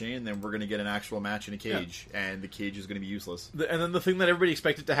it's not Shane, then we're going to get an actual match in a cage, and the cage is going to be useless. And then the thing that everybody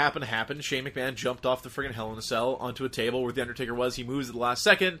expected to happen happened. Shane McMahon jumped off the friggin' Hell in a Cell onto a table where The Undertaker was. He moves at the last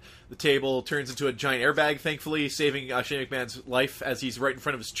second. The table turns into a giant airbag, thankfully, saving Shane McMahon's life as he's right in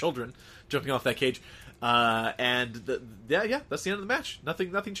front of his children, jumping off that cage. That's the end of the match.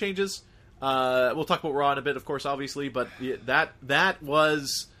 Nothing changes. We'll talk about Raw in a bit, of course, obviously, but that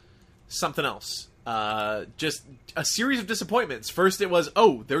was something else. Just a series of disappointments. First it was,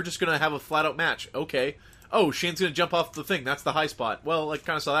 they're just going to have a flat-out match. Okay. Shane's going to jump off the thing. That's the high spot. Well, I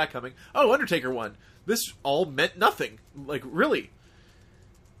kind of saw that coming. Undertaker won. This all meant nothing. Really.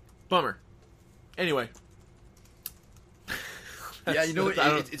 Bummer. Anyway. Yeah,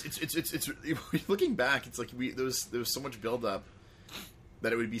 it's looking back, it's there was so much build-up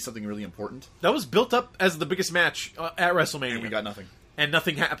that it would be something really important. That was built up as the biggest match at WrestleMania. And we got nothing. And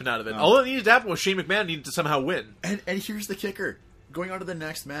nothing happened out of it. No. All that needed to happen was Shane McMahon needed to somehow win. And here's the kicker. Going on to the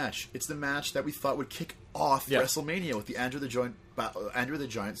next match, it's the match that we thought would kick off WrestleMania with the Andre the Giant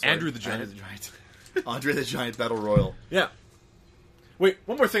Battle Royal. Yeah. Wait,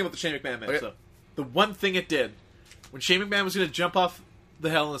 one more thing about the Shane McMahon match, though. The one thing it did, when Shane McMahon was going to jump off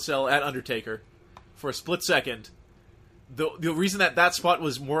the Hell in a Cell at Undertaker for a split second, the reason that spot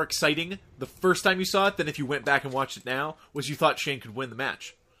was more exciting the first time you saw it than if you went back and watched it now was you thought Shane could win the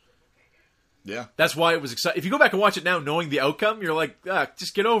match. Yeah. That's why it was exciting. If you go back and watch it now knowing the outcome, you're like,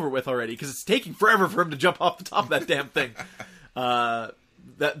 just get over with already, because it's taking forever for him to jump off the top of that damn thing.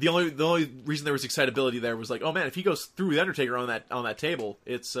 The only reason there was excitability there was like, oh man, if he goes through the Undertaker on that table,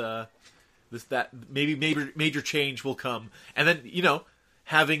 it's maybe major change will come. And then,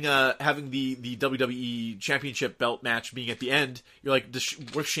 having the WWE Championship belt match being at the end, you're like,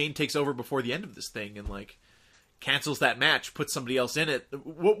 what if Shane takes over before the end of this thing and cancels that match, puts somebody else in it?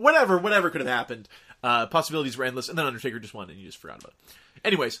 Whatever could have happened. Possibilities were endless, and then Undertaker just won, and you just forgot about it.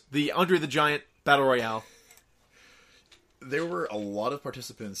 Anyways, the Andre the Giant Battle Royale. There were a lot of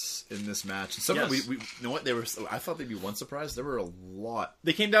participants in this match. Some of them, we you know what? I thought they'd be one surprise. There were a lot.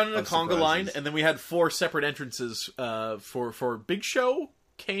 They came down in a conga surprises. line, and then we had 4 separate entrances for Big Show,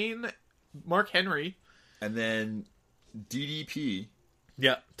 Kane, Mark Henry, and then DDP.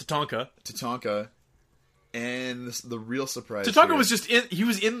 Yeah, Tatanka, and the real surprise. Tatanka was just he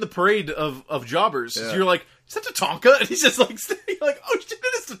was in the parade of jobbers. Yeah. So you're like, is that Tatanka? And he's just oh shit, it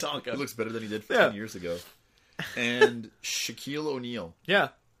is Tatanka. He looks better than he did 10 years ago. And Shaquille O'Neal. Yeah.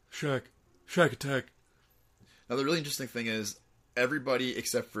 Shaq attack. Now the really interesting thing is everybody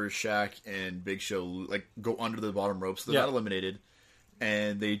except for Shaq and Big Show like go under the bottom ropes. So they're Yeah. not eliminated,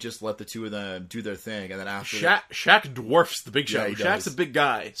 and they just let the two of them do their thing. And then after Shaq dwarfs the Big Show. Yeah, he Shaq's does. a big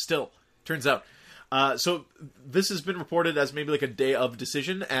guy still. Turns out. So this has been reported as maybe like a day of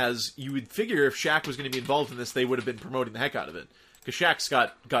decision, as you would figure if Shaq was going to be involved in this, they would have been promoting the heck out of it. Because Shaq's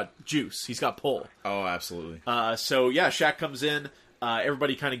got juice. He's got pull. oh, absolutely. So yeah, Shaq comes in.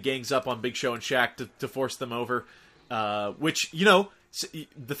 Everybody kind of gangs up on Big Show and Shaq to force them over. Which, you know,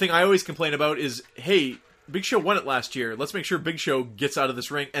 the thing I always complain about is, hey, Big Show won it last year. Let's make sure Big Show gets out of this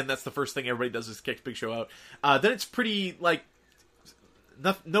ring. And that's the first thing everybody does is kick Big Show out. Then it's pretty, like,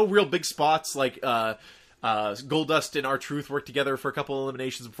 no real big spots. Like, Goldust and R-Truth work together for a couple of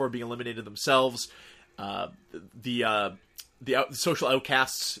eliminations before being eliminated themselves. The social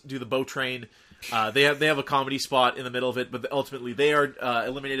outcasts do the bow train. They have a comedy spot in the middle of it, but ultimately they are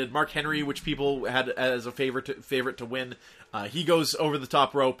eliminated. Mark Henry, which people had as a favorite to win, he goes over the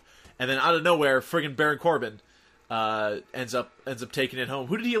top rope, and then out of nowhere, friggin' Baron Corbin ends up taking it home.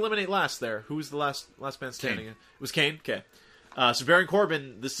 Who did he eliminate last there? Who was the last man standing? Kane. It was Kane. Okay. So Baron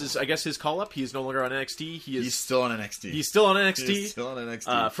Corbin, this is, I guess, his call-up. He is no longer on NXT. He's still on NXT. He's still on NXT. He's still on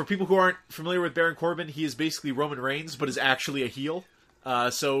NXT. For people who aren't familiar with Baron Corbin, he is basically Roman Reigns, but is actually a heel.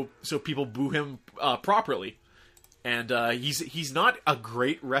 So people boo him properly, and he's not a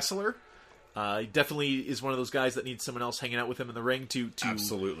great wrestler. He definitely is one of those guys that needs someone else hanging out with him in the ring to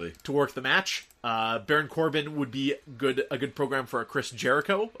Absolutely. to work the match. Baron Corbin would be a good program for a Chris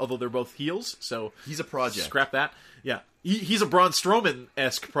Jericho, although they're both heels. So He's a project. scrap that. Yeah, he's a Braun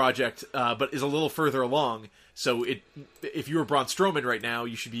Strowman-esque project, but is a little further along. So if you were Braun Strowman right now,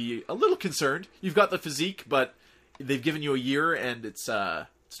 you should be a little concerned. You've got the physique, but they've given you a year, and it's not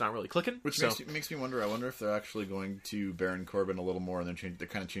really clicking. Which makes me wonder. I wonder if they're actually going to Baron Corbin a little more, and they're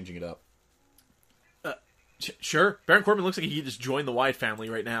kind of changing it up. Sure. Baron Corbin looks like he just joined the Wyatt family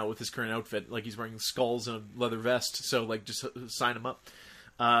right now with his current outfit. Like, he's wearing skulls and a leather vest, so, like, just sign him up.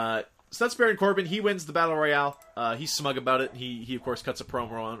 So that's Baron Corbin. He wins the Battle Royale. He's smug about it. He of course, cuts a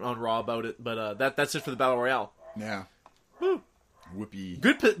promo on Raw about it, but that's it for the Battle Royale. Yeah. Woo. Whoopee.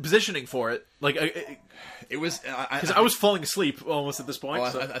 Good positioning for it. Like, It was because I was falling asleep almost at this point.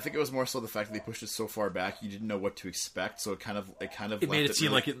 Well, So I think it was more so the fact that they pushed it so far back, you didn't know what to expect. So it kind of it made it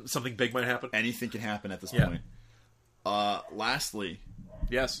seem like something big might happen. anything can happen at this Yeah. point. Lastly,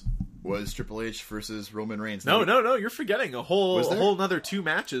 Yes. was Triple H versus Roman Reigns. No, you're forgetting a whole Was there? nother 2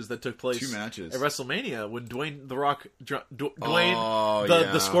 matches that took place. 2 matches. At WrestleMania when Dwayne the Rock, Dwayne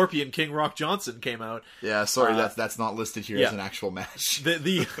yeah. the Scorpion King Rock Johnson came out. Yeah, sorry, that's not listed here yeah. as an actual match.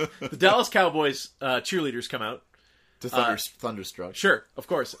 The Dallas Cowboys cheerleaders come out. To Thunderstruck. Sure, of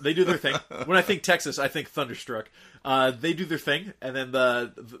course, they do their thing. When I think Texas, I think Thunderstruck. They do their thing, and then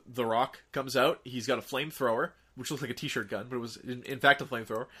the Rock comes out. He's got a flamethrower, which looks like a t-shirt gun, but it was in fact a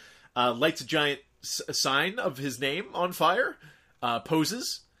flamethrower. Lights a giant sign of his name on fire,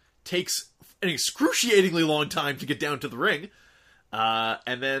 poses, takes an excruciatingly long time to get down to the ring,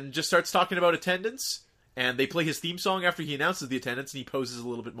 and then just starts talking about attendance. And they play his theme song after he announces the attendance, and he poses a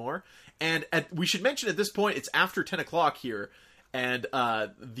little bit more. And we should mention at this point, it's after 10 o'clock here, and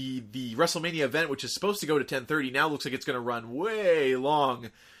the WrestleMania event, which is supposed to go to 10:30, now looks like it's going to run way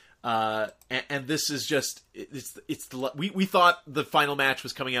long. And this is just we thought the final match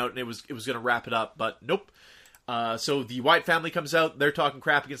was coming out and it was going to wrap it up, but nope. So the Wyatt family comes out. They're talking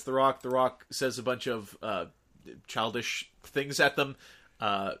crap against The Rock. The Rock says a bunch of childish things at them,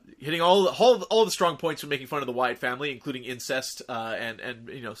 hitting all the strong points for making fun of the Wyatt family, including incest and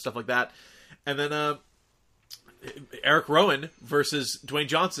stuff like that. And then Eric Rowan versus Dwayne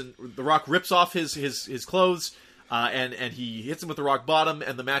Johnson. The Rock rips off his clothes. And he hits him with the rock bottom,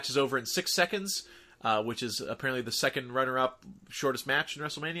 and the match is over in 6 seconds, which is apparently the second runner-up shortest match in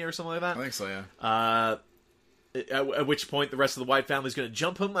WrestleMania or something like that. I think so, yeah. At which point the rest of the Wyatt family is going to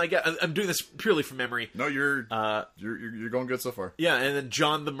jump him. I'm doing this purely from memory. No, you're going good so far. Yeah, and then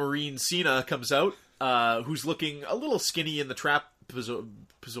John the Marine Cena comes out, who's looking a little skinny in the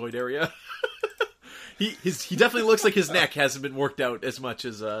trapezoid area. He definitely looks like his neck hasn't been worked out as much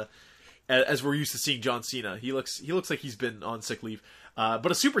as we're used to seeing John Cena. He looks like he's been on sick leave.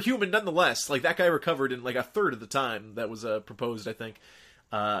 But a superhuman nonetheless. Like, that guy recovered in like a third of the time that was proposed, I think.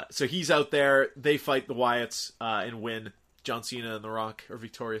 So he's out there. They fight the Wyatts and win. John Cena and The Rock are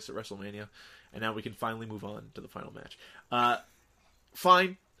victorious at WrestleMania. And now we can finally move on to the final match.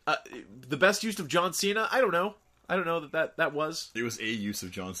 Fine. The best use of John Cena? I don't know that was. It was a use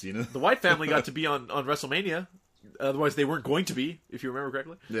of John Cena. The Wyatt family got to be on WrestleMania. Otherwise, they weren't going to be, if you remember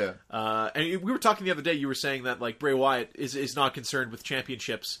correctly. Yeah. And we were talking the other day. You were saying that like Bray Wyatt is not concerned with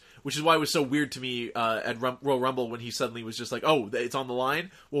championships, which is why it was so weird to me at Royal Rumble when he suddenly was just like, "Oh, it's on the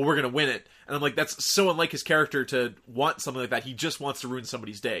line. Well, we're gonna win it." And I'm like, that's so unlike his character to want something like that. He just wants to ruin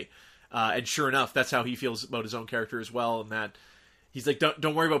somebody's day. And sure enough, that's how he feels about his own character as well. And that he's like,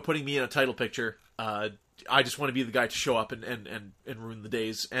 "Don't worry about putting me in a title picture. I just want to be the guy to show up and ruin the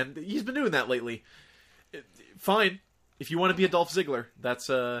days." And he's been doing that lately. Fine, if you want to be a Dolph Ziggler, that's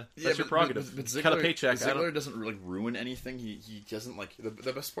your prerogative. But Ziggler, cut a paycheck. Ziggler doesn't really ruin anything. He doesn't like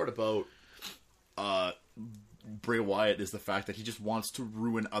the best part about Bray Wyatt is the fact that he just wants to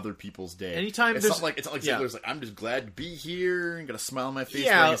ruin other people's day. Anytime it's there's not like yeah. Ziggler's like, I'm just glad to be here and got a smile on my face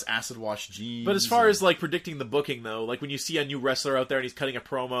Yeah. wearing his acid wash jeans. But as far as like predicting the booking though, like when you see a new wrestler out there and he's cutting a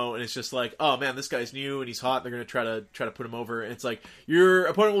promo and it's just like, oh man, this guy's new and he's hot, they're gonna try to put him over, and it's like your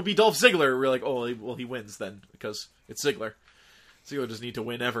opponent will be Dolph Ziggler. We're like, oh well, he wins then because it's Ziggler. Ziggler doesn't need to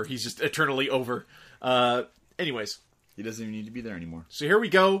win ever. He's just eternally over. Anyways, he doesn't even need to be there anymore. so here we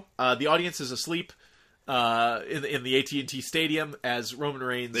go. The audience is asleep in the AT&T Stadium as Roman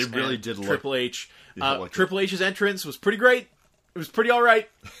Reigns They really and did look- Triple H. they did look Triple H's entrance was pretty great. It was pretty all right.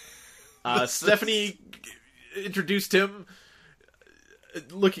 Stephanie introduced him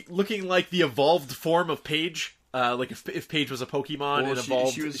looking like the evolved form of Paige. Like if Paige was a Pokemon and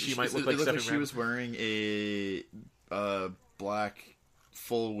evolved, she might look like Stephanie. She was wearing a black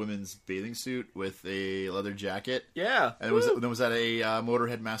full women's bathing suit with a leather jacket. Yeah. And it was at a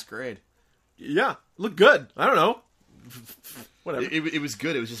Motorhead masquerade. Yeah. Looked good. I don't know. Whatever. It was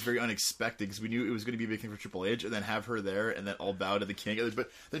good. It was just very unexpected because we knew it was going to be a big thing for Triple H, and then have her there, and then all bow to the king.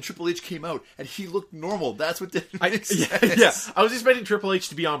 But then Triple H came out, and he looked normal. That's what didn't make sense. Yeah. I was expecting Triple H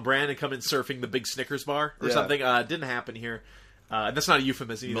to be on brand and come in surfing the big Snickers bar or Yeah. something. Didn't happen here. And that's not a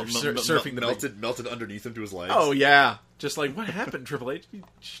euphemism either. Surfing the melted underneath him to his legs. Oh yeah, just like what happened, Triple H? You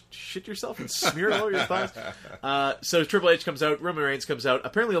shit yourself and smear it all over your thighs. So Triple H comes out, Roman Reigns comes out.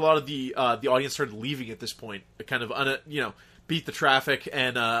 Apparently, a lot of the audience started leaving at this point, kind of beat the traffic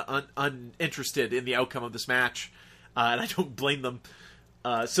and uninterested in the outcome of this match, and I don't blame them.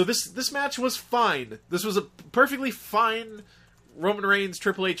 So this match was fine. This was a perfectly fine Roman Reigns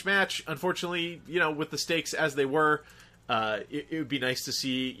Triple H match. Unfortunately, with the stakes as they were. It would be nice to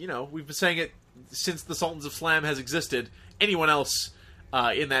see, we've been saying it since the Sultans of Slam has existed. Anyone else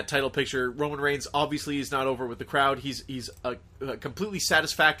in that title picture, Roman Reigns obviously is not over with the crowd. He's a completely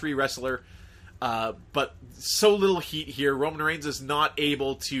satisfactory wrestler, but so little heat here. Roman Reigns is not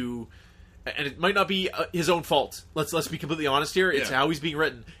able to, and it might not be his own fault. Let's be completely honest here. It's how he's being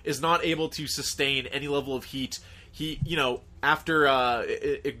written. Is not able to sustain any level of heat. He, after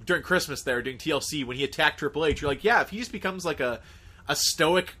during Christmas there, during TLC, when he attacked Triple H, you're like, yeah, if he just becomes like a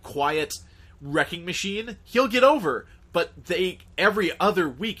stoic, quiet wrecking machine, he'll get over. But every other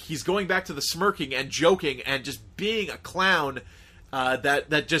week, he's going back to the smirking and joking and just being a clown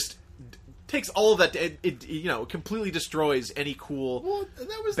that just takes all of that. It completely destroys any cool,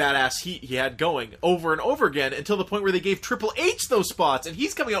 badass heat he had going over and over again until the point where they gave Triple H those spots, and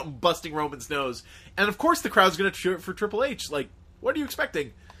he's coming out and busting Roman's nose. And of course, the crowd's going to cheer for Triple H. Like, what are you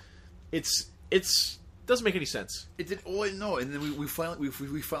expecting? It's doesn't make any sense. It did. Oh no! And then we finally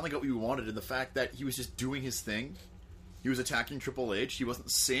got what we wanted in the fact that he was just doing his thing. He was attacking Triple H. He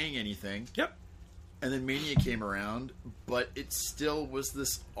wasn't saying anything. Yep. And then Mania came around, but it still was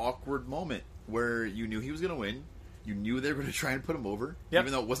this awkward moment where you knew he was going to win. You knew they were going to try and put him over,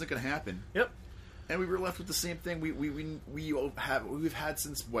 even though it wasn't going to happen. Yep. And we were left with the same thing we've had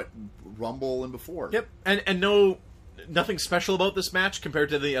since Rumble and before. Yep. And nothing special about this match compared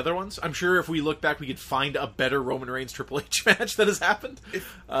to the other ones. I'm sure if we look back, we could find a better Roman Reigns Triple H match that has happened.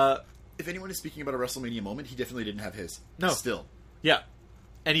 If anyone is speaking about a WrestleMania moment, he definitely didn't have his. No. Still. Yeah.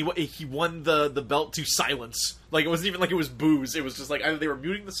 And he won the belt to silence. Like, it wasn't even like it was boos. It was just like either they were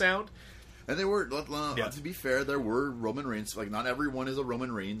muting the sound. And they were, to be fair, there were Roman Reigns. Like, not everyone is a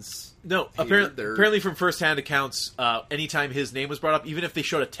Roman Reigns. No, apparently from first-hand accounts, anytime his name was brought up, even if they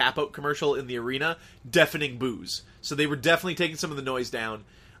showed a tap-out commercial in the arena, deafening boos. So they were definitely taking some of the noise down.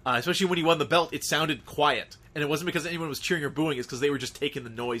 Especially when he won the belt, it sounded quiet. And it wasn't because anyone was cheering or booing, it's because they were just taking the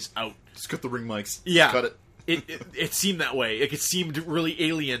noise out. Just cut the ring mics. Yeah. Cut it. It seemed that way. Like, it seemed really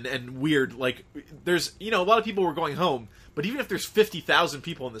alien and weird. Like, there's, a lot of people were going home, but even if there's 50,000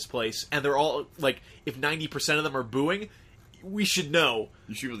 people in this place, and they're all, like, if 90% of them are booing, we should know.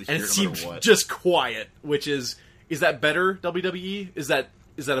 You should really and hear it it no seemed matter what. just quiet, which is that better, WWE? Is that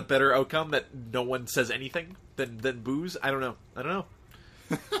a better outcome, that no one says anything than boos? I don't know.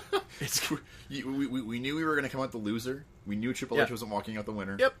 We knew we were going to come out the loser. We knew Triple H wasn't walking out the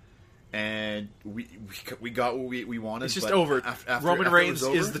winner. Yep. and we got what we wanted. It's just but over. After Roman after it Reigns was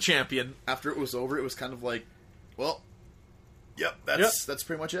over, is the champion. After it was over, it was kind of like, well, yep, that's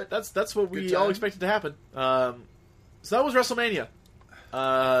pretty much it. That's what we Good all time. expected to happen. So that was WrestleMania.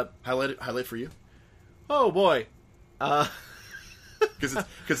 Highlight for you, Oh boy.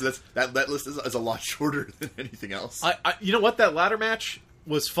 because that list is a lot shorter than anything else. I you know what, that ladder match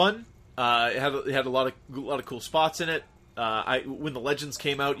was fun. It had a lot of cool spots in it. When the Legends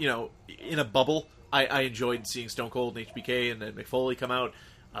came out, in a bubble, I enjoyed seeing Stone Cold and HBK and then Mick Foley come out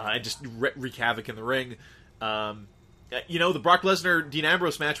and just wreak havoc in the ring. The Brock Lesnar Dean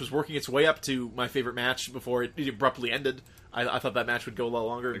Ambrose match was working its way up to my favorite match before it abruptly ended. I thought that match would go a lot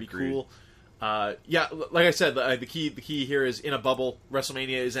longer and be Agreed. cool. Like I said, the key here is in a bubble.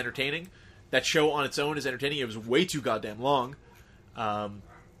 WrestleMania is entertaining. That show on its own is entertaining. It was way too goddamn long.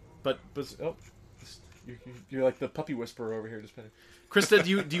 You're like the puppy whisperer over here. Just Krista, do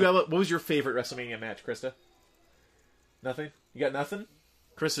you have what was your favorite WrestleMania match, Krista? Nothing. You got nothing.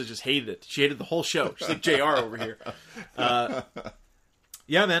 Krista just hated it. She hated the whole show. She's like JR over here.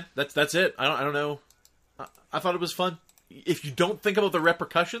 Yeah, man. That's it. I don't know. I thought it was fun. If you don't think about the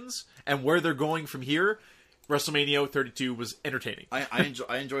repercussions and where they're going from here, WrestleMania 32 was entertaining. I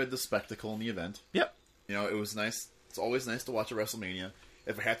enjoyed the spectacle in the event. Yep. It was nice. It's always nice to watch a WrestleMania.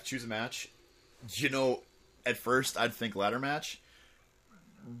 If I had to choose a match, at first I'd think ladder match.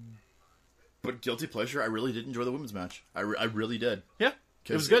 But guilty pleasure, I really did enjoy the women's match. I really did. Yeah.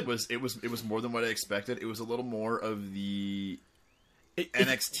 It was good. It was more than what I expected. It was a little more of the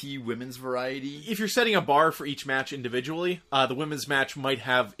NXT women's variety. If you're setting a bar for each match individually, the women's match might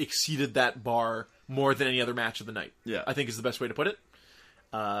have exceeded that bar more than any other match of the night. Yeah. I think is the best way to put it.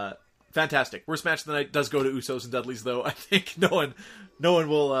 Fantastic. Worst match of the night does go to Usos and Dudleys, though. I think no one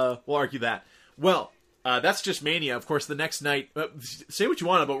will argue that. Well, that's just Mania. Of course, the next night, say what you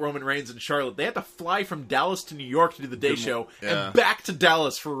want about Roman Reigns and Charlotte. They had to fly from Dallas to New York to do the day show and back to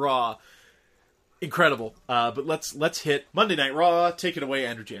Dallas for Raw. Incredible. But let's hit Monday Night Raw. Take it away,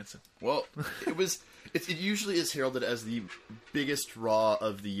 Andrew Jansen. Well, it usually is heralded as the biggest Raw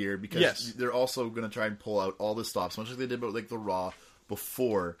of the year because they're also going to try and pull out all the stops, much like they did about the Raw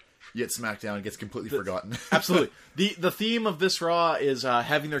before. Yet SmackDown gets completely forgotten. Absolutely. The theme of this Raw is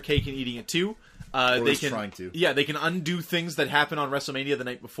having their cake and eating it too. They can trying to. Yeah, they can undo things that happen on WrestleMania the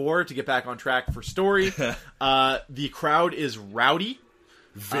night before to get back on track for story. The crowd is rowdy.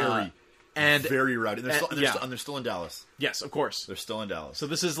 Very rowdy. And they're still in Dallas. Yes, of course. They're still in Dallas. So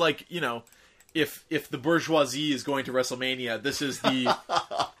this is like, if the bourgeoisie is going to WrestleMania, this is the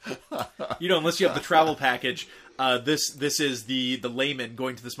unless you have the travel package, this is the layman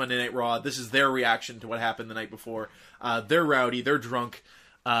going to this Monday Night Raw. This is their reaction to what happened the night before. They're rowdy, they're drunk,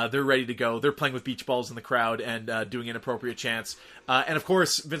 they're ready to go. They're playing with beach balls in the crowd and doing inappropriate chants. And of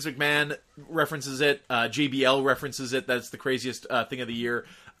course, Vince McMahon references it. JBL references it. That's the craziest thing of the year.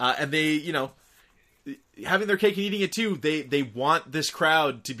 And they, having their cake and eating it too. They want this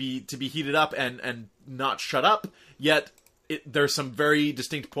crowd to be heated up and not shut up. Yet there's some very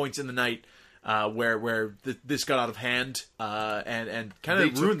distinct points in the night where this got out of hand and kind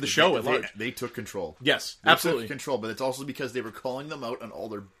of ruined the show at large. They took control. Yes, They absolutely. took control, but it's also because they were calling them out on all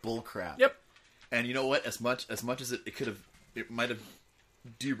their bull crap. Yep. And you know what? As much as it might have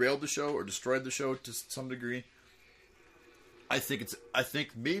derailed the show or destroyed the show to some degree. I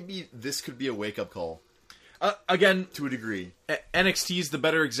think maybe this could be a wake up call. Again, to a degree, NXT is the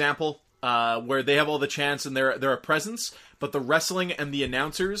better example, where they have all the chants and they're a presence, but the wrestling and the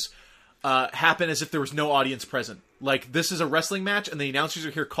announcers happen as if there was no audience present. Like, this is a wrestling match, and the announcers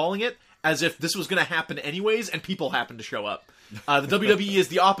are here calling it as if this was going to happen anyways, and people happen to show up. The WWE is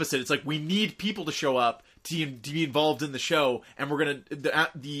the opposite. It's like, we need people to show up to be involved in the show, and we're going to...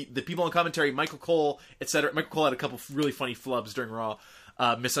 The people on commentary, Michael Cole, etc. Michael Cole had a couple really funny flubs during Raw,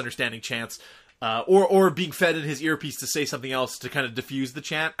 misunderstanding chants. Or being fed in his earpiece to say something else to kind of diffuse the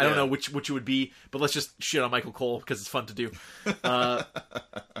chant. I don't know which it would be, but let's just shit on Michael Cole because it's fun to do. But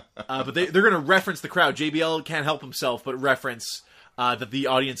they're going to reference the crowd. JBL can't help himself but reference that the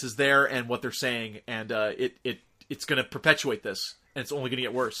audience is there and what they're saying, and it's going to perpetuate this, and it's only going to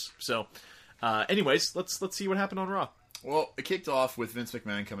get worse. So, anyways, let's see what happened on Raw. Well, it kicked off with Vince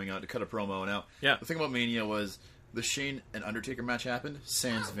McMahon coming out to cut a promo. Now, the thing about Mania was the Shane and Undertaker match happened.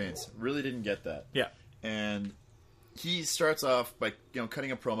 Sans Vince really didn't get that. Yeah, and he starts off by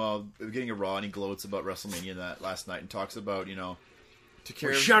cutting a promo, getting a Raw, and he gloats about WrestleMania that last night and talks about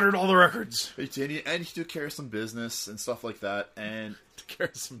we shattered all the records, and he took care of some business and stuff like that. And took care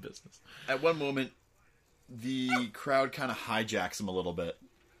of some business. At one moment, the crowd kind of hijacks him a little bit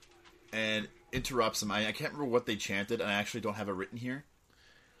and interrupts him. I can't remember what they chanted, and I actually don't have it written here.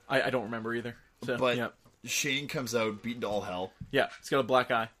 I don't remember either. So, But yeah. Shane comes out beaten to all hell. Yeah, he's got a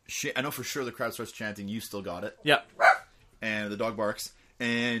black eye. I know for sure the crowd starts chanting, "You still got it," Yeah. and the dog barks.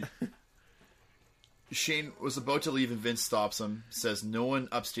 And Shane was about to leave, and Vince stops him, says, "No one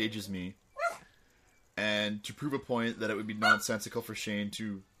upstages me." And to prove a point that it would be nonsensical for Shane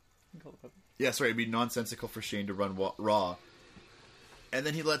to... Yeah, sorry, it'd be nonsensical for Shane to run Raw. And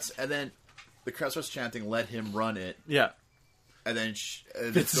then the crowd starts chanting, "Let him run it." Yeah. And then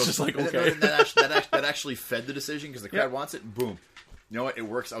Vince is just like, and okay. that actually fed the decision because the crowd Yeah. wants it. Boom. You know what? It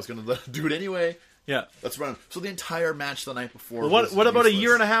works. I was going to do it anyway. Yeah. Let's run. So the entire match the night before. What about a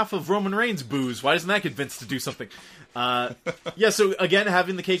year and a half of Roman Reigns booze? Why doesn't that get Vince to do something? Yeah, so again,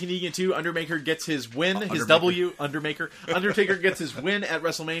 having the cake and eating it too, Undertaker gets his win, his W. Undertaker gets his win at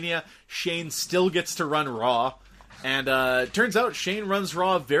WrestleMania. Shane still gets to run Raw. And turns out Shane runs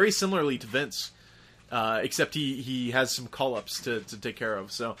Raw very similarly to Vince. Except he has some call-ups to take care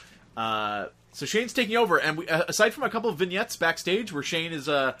of. So Shane's taking over. And aside from a couple of vignettes backstage where Shane is...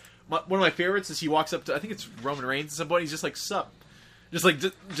 one of my favorites is he walks up to, I think it's Roman Reigns at some point, he's just like, "Sup?" Just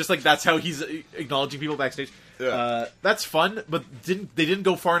like that's how he's acknowledging people backstage. Yeah. That's fun, but they didn't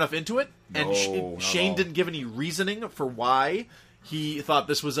go far enough into it, and No, not Shane at all. didn't give any reasoning for why he thought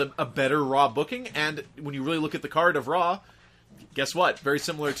this was a better Raw booking. And when you really look at the card of Raw, guess what? Very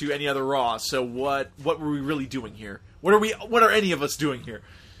similar to any other Raw. So what were we really doing here? What are any of us doing here?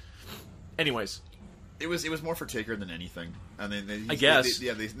 Anyways. It was more for Taker than anything, and I guess.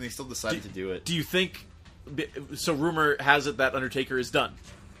 they still decided to do it. Do you think? So rumor has it that Undertaker is done,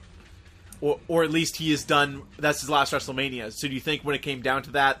 or at least he is done. That's his last WrestleMania. So do you think when it came down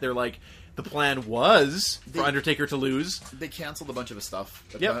to that, they're like, the plan was for Undertaker to lose? They canceled a bunch of his stuff,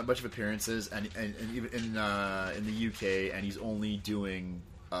 Yep. a bunch of appearances, and even in the UK, and he's only doing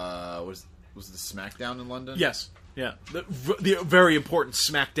was the SmackDown in London? Yes. Yeah. The very important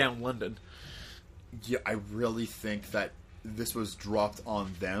SmackDown London. Yeah, I really think that this was dropped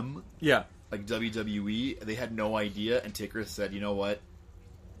on them. Yeah. Like WWE, they had no idea, and Taker said, "You know what?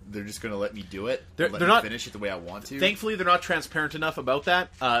 They're just going to let me do it. They're me not- finish it the way I want to." Thankfully, they're not transparent enough about that.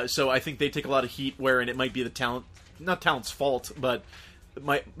 So I think they take a lot of heat wherein it might be the talent, not talent's fault, but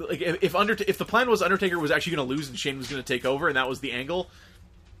if the plan was Undertaker was actually going to lose and Shane was going to take over, and that was the angle,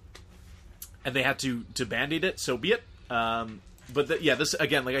 and they had to band-aid it, so be it. But this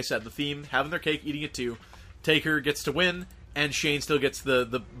again, like I said, the theme, having their cake, eating it too. Taker gets to win, and Shane still gets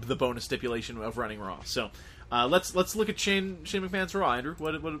the bonus stipulation of running Raw. So let's look at Shane McMahon's Raw. Andrew,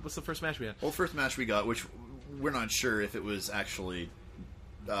 what's the first match we had? Well, first match we got, which we're not sure if it was actually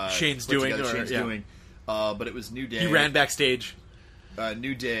Shane's put doing, together, or- Shane's yeah. doing, but it was New Day. He ran backstage.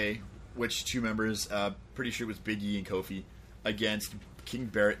 New Day, which two members, pretty sure it was Big E and Kofi, against King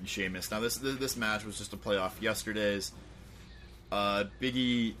Barrett and Sheamus. Now this match was just a playoff yesterday's. Big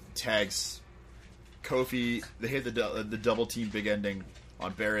E tags Kofi. They hit the double team big ending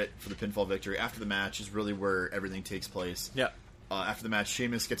on Barrett for the pinfall victory. After the match is really where everything takes place. Yeah. After the match,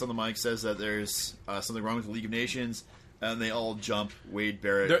 Sheamus gets on the mic, says that there's something wrong with the League of Nations, and they all jump Wade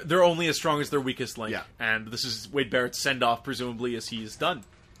Barrett. They're only as strong as their weakest link. Yeah. And this is Wade Barrett's send-off, presumably, as he's done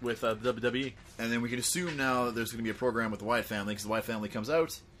with the WWE. And then we can assume now that there's going to be a program with the Wyatt family, because the Wyatt family comes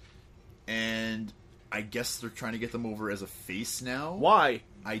out, and I guess they're trying to get them over as a face now. Why?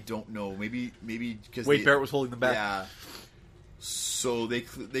 I don't know. Maybe because Wade Barrett was holding them back. Yeah. So they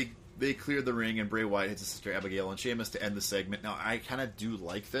cleared the ring, and Bray Wyatt hits his sister Abigail and Sheamus to end the segment. Now I kind of do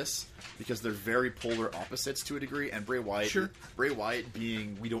like this because they're very polar opposites to a degree, and Bray Wyatt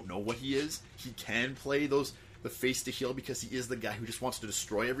being, we don't know what he is. He can play the face to heel because he is the guy who just wants to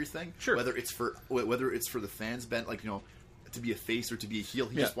destroy everything. Sure. Whether it's for the fans bent, like, you know, to be a face or to be a heel,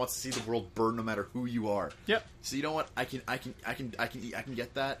 he Yeah. just wants to see the world burn no matter who you are. Yep. So you know what? I can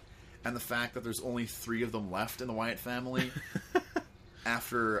get that, and the fact that there's only 3 of them left in the Wyatt family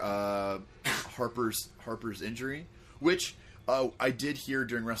after Harper's injury, which I did hear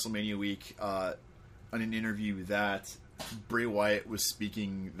during WrestleMania week on an interview that Bray Wyatt was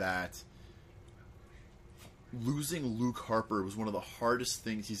speaking that losing Luke Harper was one of the hardest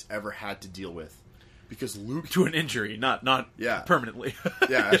things he's ever had to deal with. Because Luke... To an injury, not Yeah. permanently.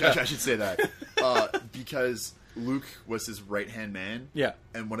 Yeah, I should say that. Because Luke was his right-hand man. Yeah.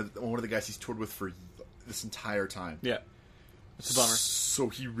 And one of the guys he's toured with for this entire time. Yeah. It's a bummer. So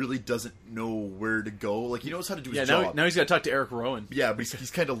he really doesn't know where to go. Like, he knows how to do his Yeah, job. now he's got to talk to Eric Rowan. Yeah, but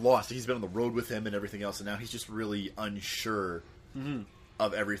he's kind of lost. He's been on the road with him and everything else, and now he's just really unsure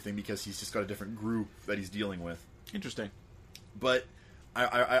of everything because he's just got a different group that he's dealing with. Interesting. But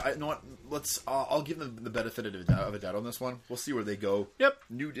I you know what? I'll give them the benefit of a doubt on this one. We'll see where they go. Yep.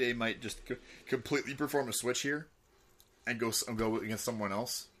 New Day might just completely perform a switch here and go against someone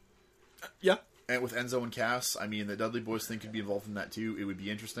else. Yeah. And with Enzo and Cass, I mean, the Dudley Boys thing could be involved in that too. It would be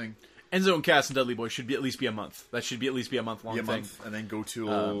interesting. Enzo and Cass and Dudley Boys should be at least be a month. That should be at least be a month-long Be a thing. month, and then go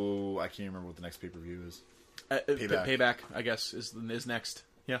to I can't remember what the next pay-per-view is. Payback, I guess, is next.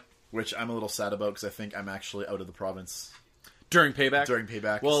 Yeah. Which I'm a little sad about because I think I'm actually out of the province During Payback? during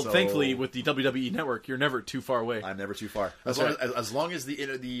Payback. Well, so thankfully, with the WWE Network, you're never too far away. I'm never too far. As That's long as the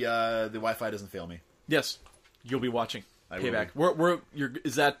Wi-Fi doesn't fail me. Yes. You'll be watching I will Payback.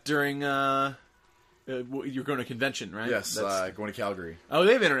 Is that during... you're going to convention, right? Yes, going to Calgary. Oh,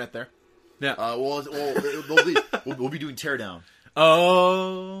 they have internet there. Yeah. We'll be doing Teardown.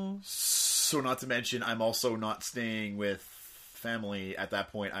 Oh. So not to mention, I'm also not staying with family at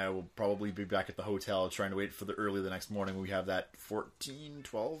that point. I will probably be back at the hotel trying to wait for the early the next morning when we have that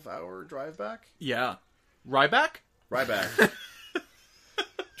 12 hour drive back. Yeah. Ryback? Ryback.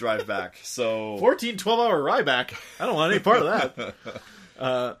 Drive back. So 12-hour Ryback. I don't want any part of that.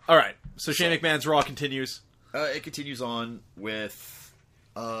 All right. So Shane McMahon's Raw continues. it continues on with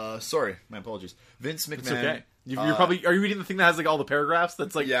sorry, my apologies. Vince McMahon. It's okay. You're probably are you reading the thing that has like all the paragraphs?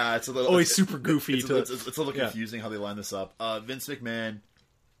 That's like yeah, it's a little always super goofy. It's a little confusing how they line this up. Vince McMahon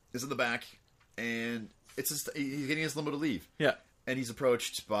is in the back, and it's just, he's getting his limo to leave. Yeah, and he's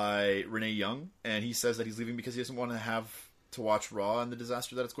approached by Renee Young, and he says that he's leaving because he doesn't want to have to watch Raw and the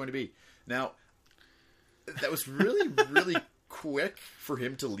disaster that it's going to be. Now, that was really, really quick for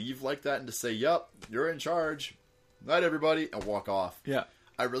him to leave like that and to say, "Yup, you're in charge. Night, everybody," and walk off. Yeah.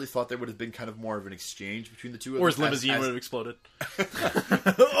 I really thought there would have been kind of more of an exchange between the two of them. Or his limousine would have exploded.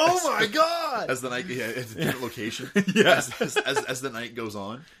 Oh my god! As the night, yeah, it's a different location. Yeah. As the night goes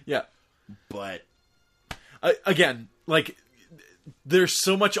on. Yeah. But again, like there's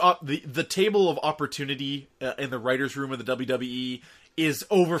so much the table of opportunity in the writers' room of the WWE is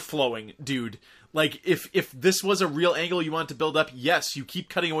overflowing, dude. Like if this was a real angle you want to build up, yes, you keep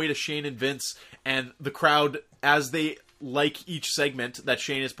cutting away to Shane and Vince and the crowd as they like each segment that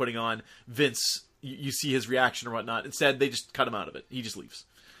Shane is putting on. Vince, you see his reaction or whatnot. Instead, they just cut him out of it. He just leaves.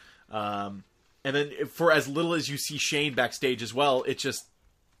 And then for as little as you see Shane backstage as well,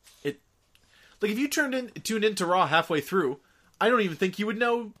 like if you tuned into Raw halfway through, I don't even think you would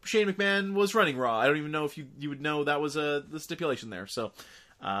know Shane McMahon was running Raw. I don't even know if you would know that was the stipulation there. So,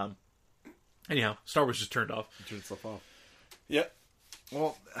 anyhow, Star Wars just turned off. it turned itself off. Yeah.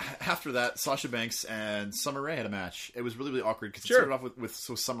 Well, after that, Sasha Banks and Summer Rae had a match. It was really, really awkward because it Sure. started off with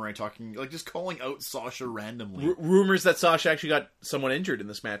Summer Rae talking, like just calling out Sasha randomly. Rumors that Sasha actually got someone injured in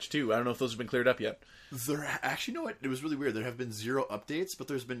this match too. I don't know if those have been cleared up yet. Actually, you know what? It was really weird. There have been zero updates, but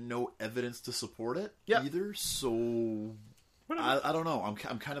there's been no evidence to support it either. So I don't know.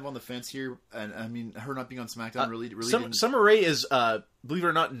 I'm kind of on the fence here, and I mean, her not being on SmackDown really didn't... Summer Rae is, believe it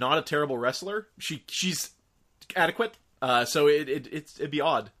or not a terrible wrestler. She's adequate. So it'd be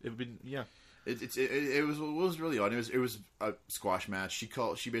odd. It would be It was really odd. It was a squash match.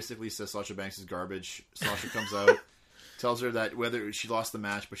 She basically says Sasha Banks is garbage. Sasha comes out, tells her that whether she lost the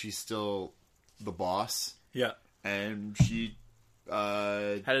match, but she's still the boss. Yeah, and she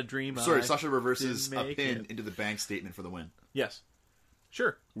had a dream. Sorry, Sasha reverses didn't a make pin it. into the Banks statement for the win. Yes,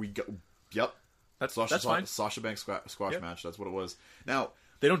 sure. Yep. That's fine. Sasha Banks squash match. That's what it was. Now.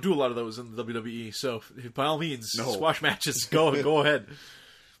 They don't do a lot of those in the WWE, so by all means, No. squash matches, go ahead.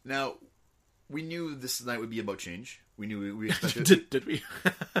 Now, we knew this night would be about change. We knew we expected. Did we?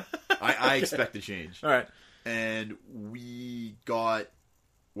 I expected change. All right, and we got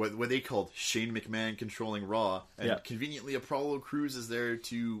what they called Shane McMahon controlling Raw, and conveniently Apollo Crews is there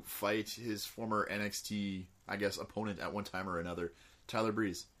to fight his former NXT, I guess, opponent at one time or another, Tyler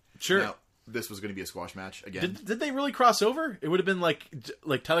Breeze. Sure. Now, this was going to be a squash match again. Did they really cross over? It would have been like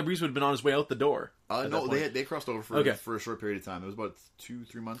Tyler Breeze would have been on his way out the door. No, they crossed over for a short period of time. It was about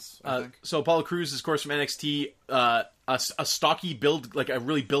 2-3 months, I think. So Apollo Crews is, of course, from NXT, a stocky build, like a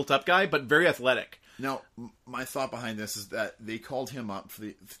really built up guy, but very athletic. Now, my thought behind this is that they called him up for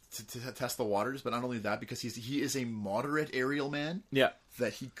to test the waters, but not only that, because he is a moderate aerial man. Yeah,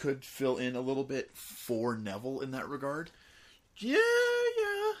 that he could fill in a little bit for Neville in that regard. Yeah.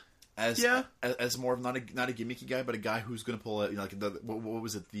 As more of not a gimmicky guy, but a guy who's going to pull it. Like what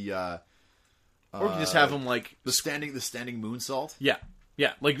was it? Or you can just have him like the standing moonsault. Yeah,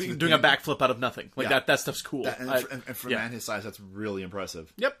 like doing a backflip out of nothing. Like that stuff's cool. And for a man his size, that's really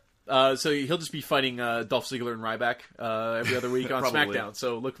impressive. Yep. So he'll just be fighting Dolph Ziggler and Ryback every other week on SmackDown.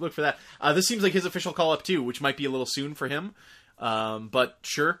 So look for that. This seems like his official call up too, which might be a little soon for him. But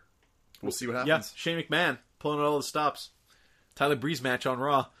sure, we'll see what happens. Yeah, Shane McMahon pulling out all the stops. Tyler Breeze match on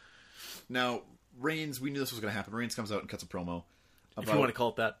Raw. Now, Reigns, we knew this was going to happen. Reigns comes out and cuts a promo. If you want to call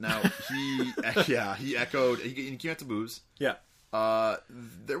it that. Now, he echoed, he came out to boos. Yeah.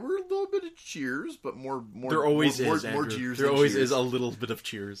 There were a little bit of cheers, but more. There always more, is. more Andrew. cheers. There than always cheers. is a little bit of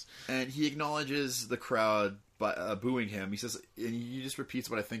cheers. And he acknowledges the crowd by booing him. He says, and he just repeats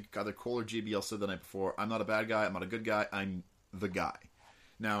what I think either Cole or JBL said the night before. I'm not a bad guy. I'm not a good guy. I'm the guy.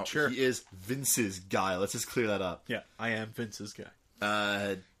 Now, Sure. he is Vince's guy. Let's just clear that up. Yeah, I am Vince's guy.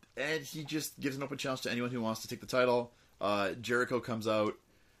 And he just gives an open challenge to anyone who wants to take the title. Jericho comes out.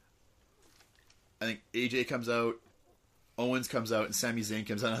 I think AJ comes out. Owens comes out, and Sami Zayn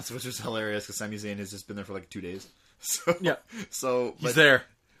comes out, which is hilarious because Sami Zayn has just been there for like 2 days. So Yeah. so He's there.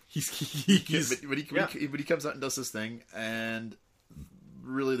 He's but he comes out and does this thing, and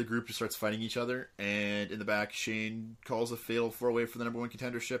really the group just starts fighting each other. And in the back, Shane calls a fatal 4-way for the number 1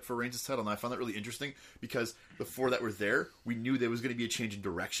 contendership for Reigns' title. And I found that really interesting because the 4 that were there, we knew there was going to be a change in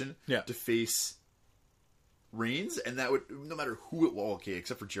direction to face Reigns, and that would, no matter who it was, okay,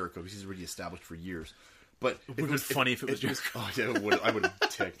 except for Jericho because he's already established for years. But It would have been funny if it was Jericho. Oh, yeah, I would have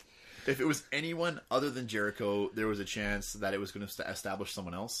ticked. If it was anyone other than Jericho, there was a chance that it was going to establish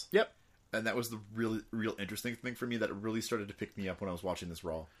someone else. Yep. And that was the real interesting thing for me that really started to pick me up when I was watching this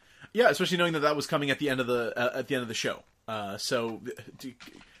Raw. Yeah, especially knowing that was coming at the end of the show. So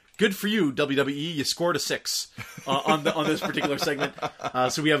good for you, WWE. You scored a 6 on this particular segment.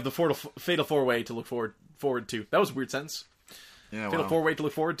 So we have the fatal 4-way to look forward to. That was a weird sentence. Yeah, Fatal 4-way to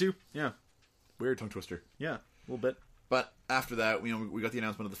look forward to. Yeah, weird. Tongue twister. Yeah, a little bit. But after that, we got the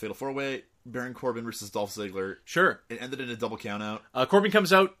announcement of the Fatal 4-Way. Baron Corbin versus Dolph Ziggler. Sure. It ended in a double countout. Corbin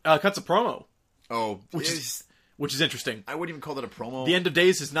comes out, cuts a promo, which is interesting. I wouldn't even call that a promo. The end of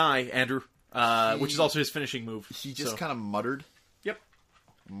days is nigh, Andrew, which is also his finishing move. He just kind of muttered. Yep.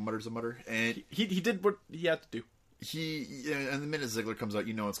 Mutters a mutter. And he did what he had to do. And the minute Ziggler comes out,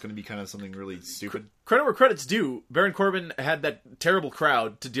 it's going to be kind of something really stupid. Credit where credit's due. Baron Corbin had that terrible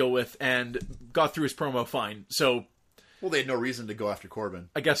crowd to deal with and got through his promo fine. So, well, they had no reason to go after Corbin.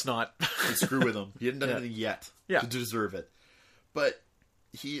 I guess not. And screw with him. He hadn't done anything yet to deserve it. But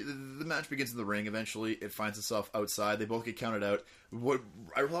the match begins in the ring. Eventually, it finds itself outside. They both get counted out. What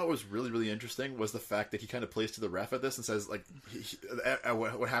I thought was really, really interesting was the fact that he kind of plays to the ref at this and says, like,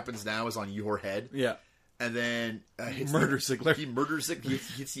 what happens now is on your head. Yeah. And then Ziggler. He murders Ziggler. He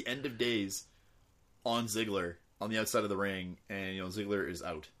hits the end of days on Ziggler on the outside of the ring, and Ziggler is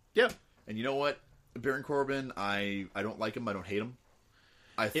out. Yeah. And you know what? Baron Corbin, I don't like him. I don't hate him.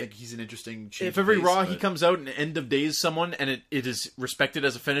 I think he's an interesting change. If every Raw he comes out and end of days someone and it is respected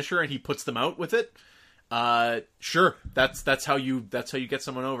as a finisher and he puts them out with it, sure, that's how you get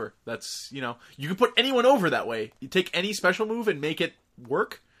someone over. That's you can put anyone over that way. You take any special move and make it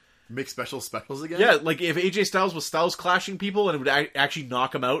work. Make specials again? Yeah, like if AJ Styles was Styles clashing people and it would actually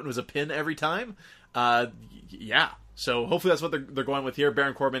knock him out and it was a pin every time, yeah. So hopefully that's what they're going with here.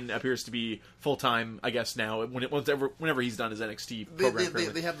 Baron Corbin appears to be full-time, I guess, now, whenever he's done his NXT program.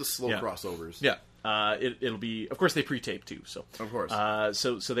 They have the slow crossovers. Yeah. It'll be... Of course, they pre-tape, too. So of course.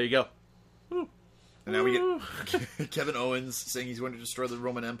 So there you go. Woo. And now we get Kevin Owens saying he's going to destroy the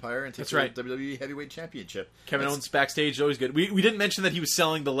Roman Empire and take the WWE Heavyweight Championship. Kevin Owens backstage, always good. We didn't mention that he was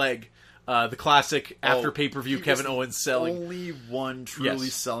selling the leg. The classic after pay-per-view Kevin Owens selling. Only one truly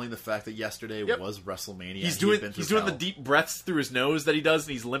selling the fact that yesterday was WrestleMania. He's doing the deep breaths through his nose that he does,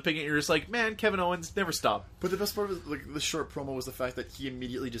 and he's limping, and you're just like, man, Kevin Owens, never stop. But the best part of the short promo was the fact that he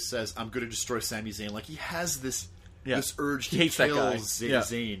immediately just says, I'm going to destroy Sami Zayn. Like, he has this urge to hates kill that guy.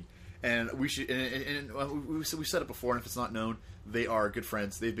 Zayn. And we should, and we said it before, and if it's not known, they are good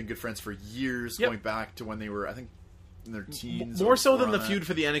friends. They've been good friends for years, going back to when they were, I think, in their teens. More so than the feud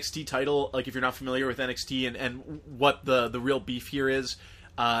for the NXT title, like if you're not familiar with NXT and what the real beef here is,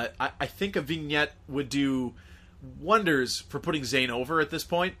 I think a vignette would do wonders for putting Zayn over at this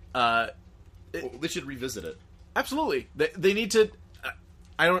point. They should revisit it. Absolutely. They need to...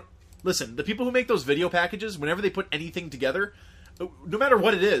 Listen, the people who make those video packages, whenever they put anything together, no matter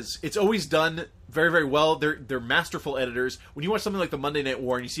what it is, it's always done very, very well. They're masterful editors. When you watch something like the Monday Night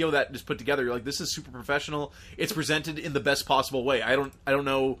War and you see how that is put together, you're like, this is super professional. It's presented in the best possible way. I don't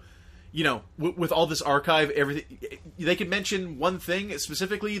know, with all this archive, everything, they can mention one thing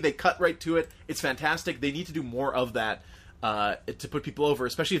specifically, they cut right to it. It's fantastic. They need to do more of that to put people over,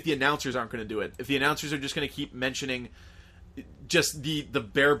 especially if the announcers aren't going to do it. If the announcers are just going to keep mentioning just the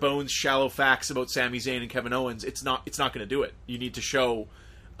bare bones shallow facts about Sami Zayn and Kevin Owens, it's not going to do it. You need to show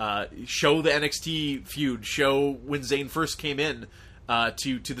the NXT feud, show when Zayn first came in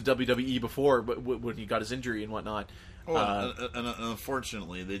to the WWE before when he got his injury and whatnot. And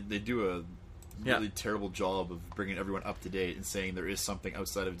unfortunately, they do a really terrible job of bringing everyone up to date and saying there is something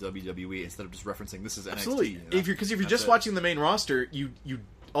outside of WWE instead of just referencing this is NXT. Absolutely. If you're just watching the main roster, you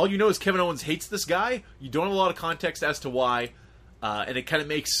all you know is Kevin Owens hates this guy. You don't have a lot of context as to why. And it kind of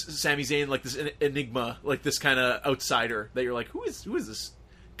makes Sami Zayn like this enigma, like this kind of outsider that you're like, who is this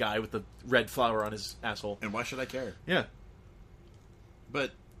guy with the red flower on his asshole? And why should I care? Yeah.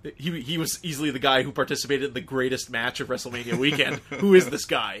 But He was easily the guy who participated in the greatest match of WrestleMania weekend. Who is this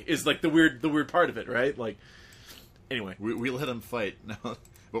guy? Is like the weird part of it, right? Like, anyway. we let him fight. No,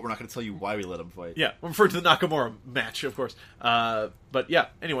 but we're not going to tell you why we let him fight. Yeah, I'm referring to the Nakamura match, of course. But yeah,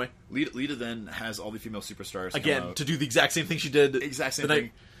 anyway. Lita then has all the female superstars come Again, out. to do the exact same thing she did. Exact same the thing.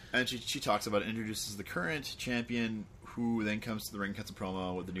 night- And she talks about it, introduces the current champion, who then comes to the ring, cuts a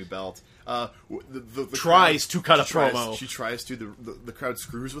promo with the new belt. The Tries to cut a she tries- promo. She tries to. The crowd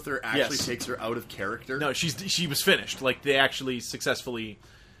screws with her. Actually Yes. takes her out of character. No, she was finished. Like, they actually successfully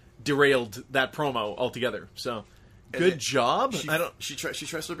derailed that promo altogether. So, good job. She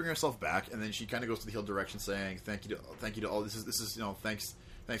tries to bring herself back, and then she kind of goes to the heel direction, saying, "Thank you to all. This is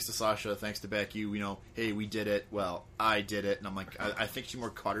thanks to Sasha, thanks to Becky. Hey, we did it. Well, I did it." And I'm like, I think she more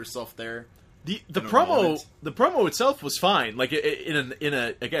caught herself there. The in a promo moment. the promo itself was fine. Like in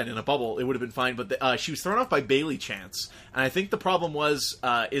a bubble, it would have been fine. But she was thrown off by Bayley chants, and I think the problem was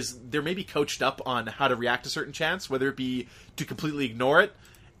is they're maybe coached up on how to react to certain chants, whether it be to completely ignore it.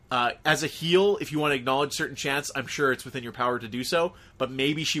 As a heel, if you want to acknowledge certain chants, I'm sure it's within your power to do so. But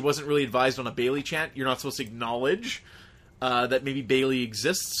maybe she wasn't really advised on a Bayley chant. You're not supposed to acknowledge that maybe Bayley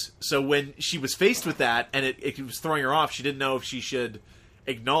exists. So when she was faced with that and it was throwing her off, she didn't know if she should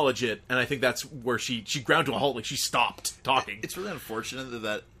acknowledge it, and I think that's where she ground to a halt. Like, she stopped talking. It's really unfortunate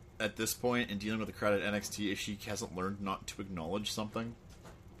that at this point in dealing with the crowd at NXT, if she hasn't learned not to acknowledge something.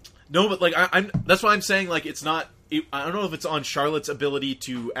 No, but like I'm that's why I'm saying, like, it's not. I don't know if it's on Charlotte's ability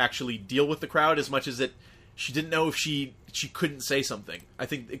to actually deal with the crowd as much as she didn't know if she couldn't say something. I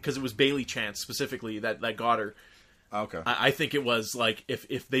think because it was Bayley chants specifically that got her. Okay. I think it was like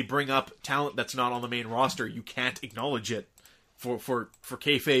if they bring up talent that's not on the main roster, you can't acknowledge it. For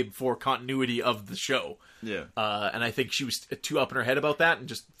kayfabe, for continuity of the show. Yeah. And I think she was too up in her head about that and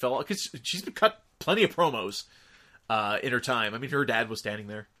just fell out. Because she's been cut plenty of promos in her time. I mean, her dad was standing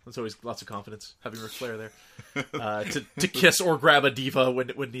there. That's always lots of confidence, having Ric Flair there. To kiss or grab a diva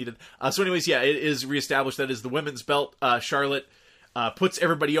when needed. So anyways, yeah, it is reestablished that is the women's belt. Charlotte puts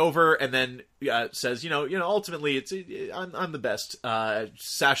everybody over and then says, ultimately, I'm the best.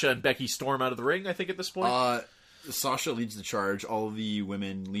 Sasha and Becky storm out of the ring, I think, at this point. Sasha leads the charge. All of the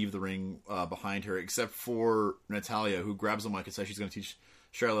women leave the ring behind her, except for Natalya, who grabs the mic and says she's going to teach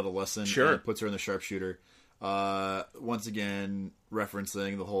Charlotte a lesson. Sure. And puts her in the sharpshooter. Once again,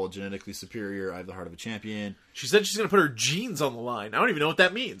 referencing the whole genetically superior, I have the heart of a champion. She said she's going to put her jeans on the line. I don't even know what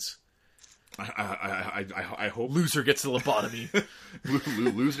that means. I hope Loser gets the lobotomy.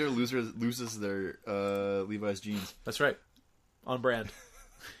 loser loses their Levi's jeans. That's right. On brand.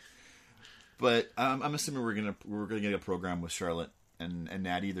 But I'm assuming we're gonna get a program with Charlotte and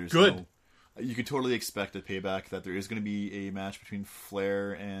Natty. There's Good. You could totally expect a payback that there is going to be a match between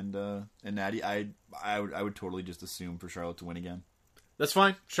Flair and Natty. I would totally just assume for Charlotte to win again. That's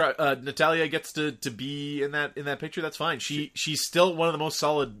fine. Natalya gets to be in that picture. That's fine. She's still one of the most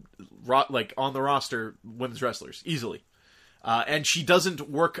solid on the roster women's wrestlers easily. And she doesn't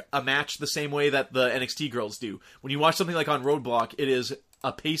work a match the same way that the NXT girls do. When you watch something like on Roadblock, it is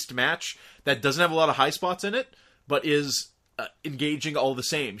a paced match that doesn't have a lot of high spots in it, but is engaging all the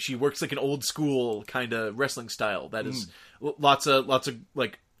same. She works like an old school kind of wrestling style that is lots of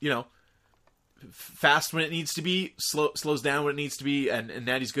like, fast when it needs to be, slows down when it needs to be, and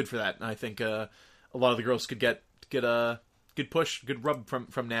Natty's good for that. And I think a lot of the girls could get a good push, good rub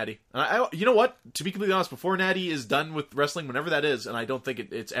from Natty. And you know what? To be completely honest, before Natty is done with wrestling, whenever that is, and I don't think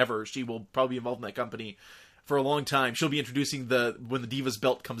it's ever, she will probably be involved in that company for a long time. She'll be introducing when the Divas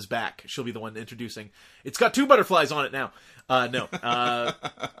belt comes back. She'll be the one introducing. It's got 2 butterflies on it now. No,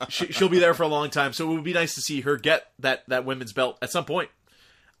 she'll be there for a long time. So it would be nice to see her get that women's belt at some point.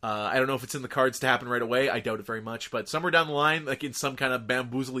 I don't know if it's in the cards to happen right away. I doubt it very much. But somewhere down the line, like in some kind of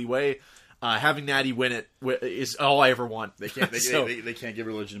bamboozly way, having Natty win it is all I ever want. They can't. They can't give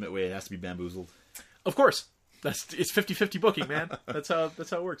her a legitimate way. It has to be bamboozled. Of course, it's 50-50 booking, man. That's how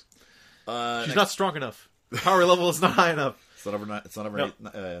it works. She's not strong enough. The power level is not high enough. It's not over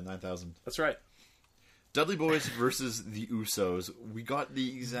 9,000. That's right. Dudley Boys versus the Usos. We got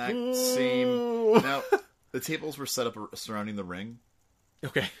the exact same. Now, the tables were set up surrounding the ring.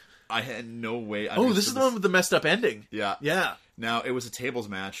 Okay. I had no way. This is the one with the messed up ending. Yeah. Yeah. Now, it was a tables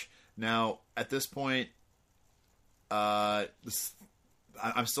match. Now, at this point, I'm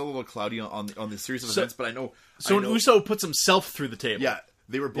still a little cloudy on the series of events, but I know. An Uso puts himself through the table. Yeah.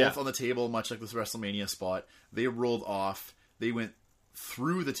 They were both on the table, much like this WrestleMania spot. They rolled off. They went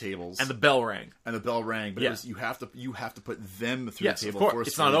through the tables, And the bell rang. but Yeah. it was, you have to put them through Yes, the table. of course. forcefully.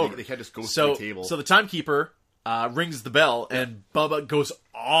 It's not over. They can't just go So, through the table. so the timekeeper rings the bell, and Bubba goes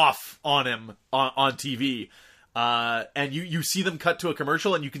off on him on TV. And you see them cut to a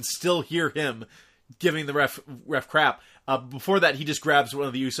commercial, and you can still hear him giving the ref crap. Before that, he just grabs one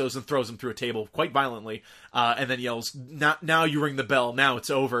of the Usos and throws him through a table quite violently, and then yells, now you ring the bell, now it's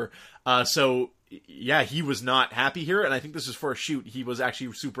over. So, yeah, he was not happy here, and I think this is for a shoot. He was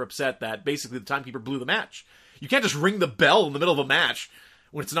actually super upset that basically the timekeeper blew the match. You can't just ring the bell in the middle of a match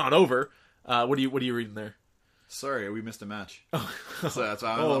when it's not over. What are you reading there? Sorry, we missed a match. So that's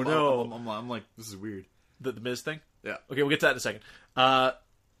why no. I'm like, this is weird. The Miz thing? Yeah. Okay, we'll get to that in a second.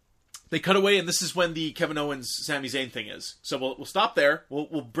 They cut away, and this is when the Kevin Owens Sami Zayn thing is. So we'll stop there.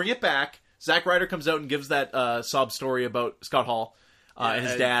 We'll bring it back. Zack Ryder comes out and gives that sob story about Scott Hall and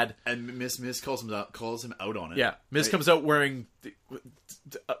his dad. And Miz calls him out on it. Yeah, Miz comes out wearing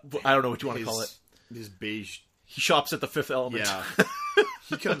I don't know what you want to call it. His beige. He shops at the Fifth Element. Yeah.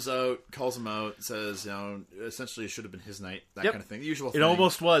 He comes out, calls him out, says, essentially it should have been his night, that Yep. kind of thing. The usual It thing.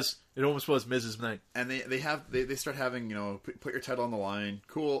 almost was. It almost was Miz's night. And they start having, put your title on the line.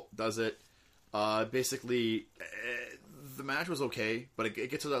 Cool, does it. Basically, the match was okay, but it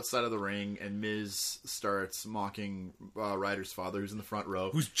gets us outside of the ring, and Miz starts mocking Ryder's father, who's in the front row.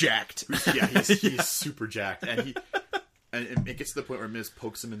 Who's jacked? Yeah, he's super jacked, and it gets to the point where Miz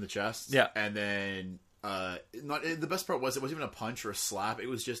pokes him in the chest. Yeah. And then the best part was it wasn't even a punch or a slap. It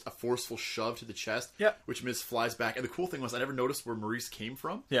was just a forceful shove to the chest. Yeah. Which Miz flies back. And the cool thing was I never noticed where Maurice came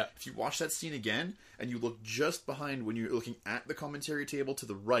from. Yeah. If you watch that scene again and you look just behind when you're looking at the commentary table to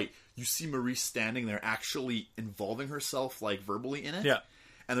the right, you see Maurice standing there actually involving herself like verbally in it. Yeah.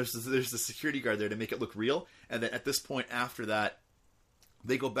 And there's the security guard there to make it look real. And then at this point after that,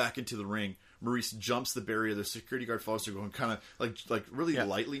 they go back into the ring. Maurice jumps the barrier. The security guard follows her, going kind of like really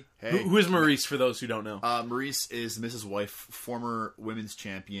lightly. Hey, Who is Maurice, for those who don't know? Maurice is Mrs. Wife, former women's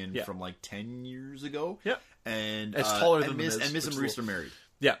champion Yeah. from like 10 years ago. Yeah. And It's taller than and The Miz, Miz, and Miz and which Maurice is are married.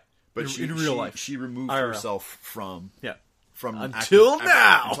 Yeah. But in real life. she removed IRL. herself from Yeah. Until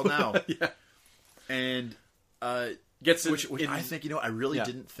now. Yeah. And Gets which I think, I really Yeah.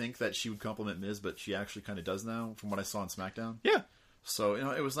 didn't think that she would compliment Miz, but she actually kind of does now from what I saw on SmackDown. Yeah. So,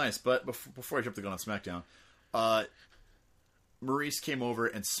 it was nice. But before I jump the gun on SmackDown, Maurice came over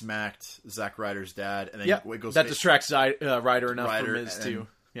and smacked Zack Ryder's dad. And then Yeah. it goes, That distracts Ryder enough Ryder, for Miz, too.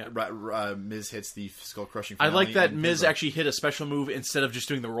 Yeah. Miz hits the skull crushing. I like that Miz actually hit a special move instead of just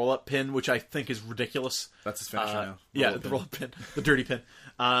doing the roll-up pin, which I think is ridiculous. That's his finisher now. Yeah, the roll-up pin. The dirty pin.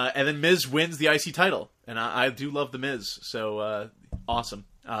 And then Miz wins the IC title. And I do love the Miz, so awesome.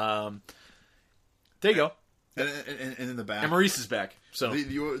 There you go. And in the back, And Maurice is back. So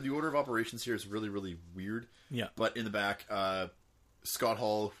the order of operations here is really, really weird. Yeah. But in the back, Scott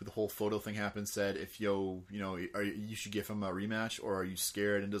Hall, the whole photo thing happened, said, "If you should give him a rematch, or are you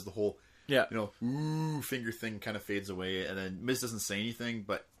scared?" And does the whole ooh finger thing kind of fades away, and then Miz doesn't say anything,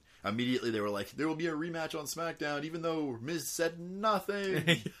 but immediately they were like, "There will be a rematch on SmackDown," even though Miz said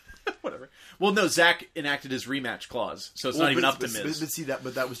nothing. whatever. Well, no, Zack enacted his rematch clause, so it's not even up to Miz. But see that,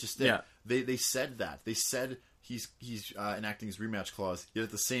 but that was just it. Yeah. They said that. They said he's enacting his rematch clause. Yet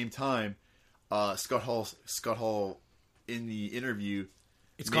at the same time, Scott Hall in the interview,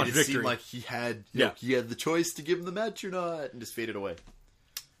 It's made it contradictory. seem like he had Yeah. he had the choice to give him the match or not, and just faded away.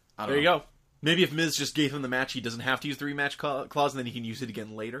 I don't There you know. go. Maybe if Miz just gave him the match, he doesn't have to use the rematch clause, and then he can use it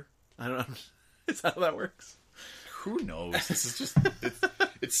again later. I don't know. Is that how that works? Who knows? This is just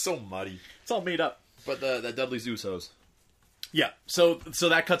it's so muddy. It's all made up. But the Dudley's Usos. Yeah, so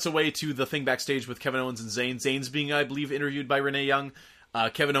that cuts away to the thing backstage with Kevin Owens and Zayn. Zayn's being, I believe, interviewed by Renee Young.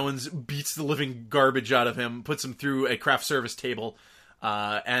 Kevin Owens beats the living garbage out of him, puts him through a craft service table,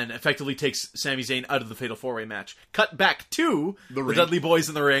 and effectively takes Sami Zayn out of the Fatal 4-Way match. Cut back to the ring. Dudley Boys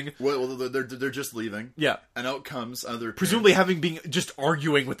in the ring. Well, they're just leaving. Yeah. And out comes another Presumably having been just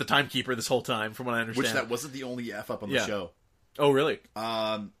arguing with the timekeeper this whole time, from what I understand. which that wasn't the only F up on the Yeah. show. Oh, really?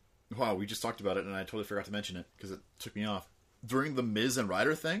 Wow, we just talked about it, and I totally forgot to mention it because it took me off. During the Miz and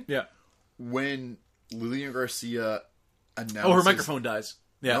Ryder thing, Yeah. when Lilian Garcia announced, Oh, her microphone dies.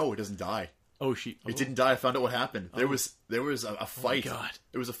 Yeah. No, it doesn't die. Oh, she... It didn't die. I found out what happened. There was a fight. God.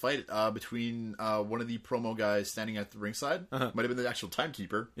 There was a fight between one of the promo guys standing at the ringside, might have been the actual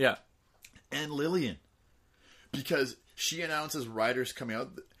timekeeper, Yeah. and Lilian, because she announces Ryder's coming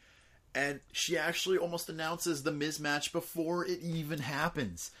out, and she actually almost announces the Miz match before it even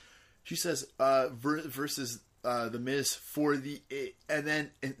happens. She says versus the Miz for the, and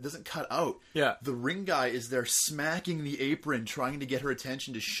then it doesn't cut out. Yeah. The ring guy is there smacking the apron, trying to get her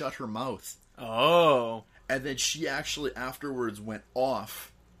attention to shut her mouth. Oh. And then she actually afterwards went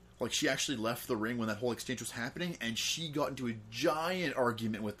off. Like, she actually left the ring when that whole exchange was happening, and she got into a giant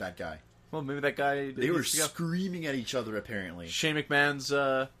argument with that guy. Well, maybe that guy... They were screaming at each other, apparently. Shane McMahon's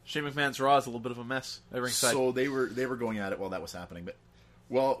Raw is a little bit of a mess at ringside. So they were going at it while that was happening. But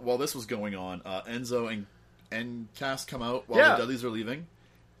while this was going on, Enzo and Cass come out while the Dudleys are leaving,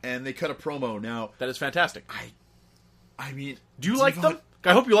 and they cut a promo. Now, that is fantastic. I mean... Do you like them?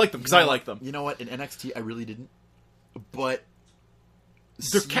 I hope you like them, because I like them. You know what? In NXT, I really didn't. But...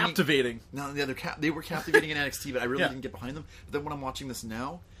 They're captivating. No, they were captivating in NXT, but I really didn't get behind them. But then when I'm watching this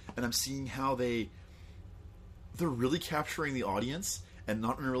now, and I'm seeing how they're really capturing the audience, and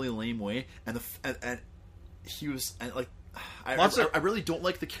not in a really lame way. And he was like, I really don't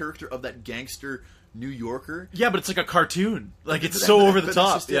like the character of that gangster New Yorker. Yeah, but it's like a cartoon. Like, it's so over the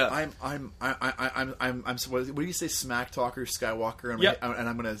top. Yeah, I'm what do you say, smack talker Skywalker? And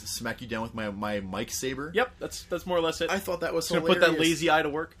I'm gonna smack you down with my mic saber. Yep, that's more or less it. I thought that was gonna hilarious. put that lazy eye to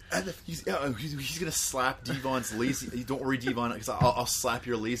work. And he's gonna slap Devon's lazy. Don't worry, Devon, because I'll slap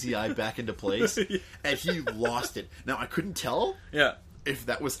your lazy eye back into place. And he lost it. Now I couldn't tell. Yeah. If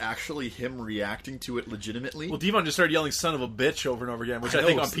that was actually him reacting to it legitimately. Well, Devon just started yelling "son of a bitch" over and over again, which I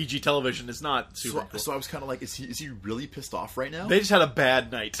think on PG television is not super cool. So I was kind of like, is he really pissed off right now? They just had a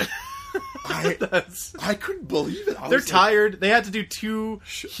bad night. I couldn't believe it. They're tired. They had to do 2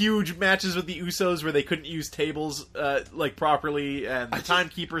 huge matches with the Usos where they couldn't use tables properly, and the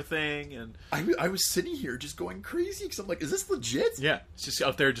timekeeper thing. And I was sitting here just going crazy because I'm like, is this legit? Yeah, it's just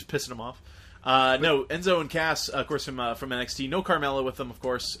out there just pissing them off. No, Enzo and Cass, of course, from NXT. No Carmella with them, of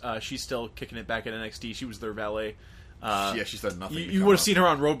course. She's still kicking it back at NXT. She was their valet. She's done nothing. You would have seen her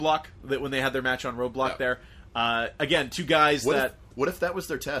on Roadblock when they had their match on Roadblock there. Again, 2 guys What if that was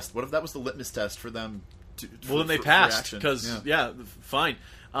their test? What if that was the litmus test for them? Then they passed because fine.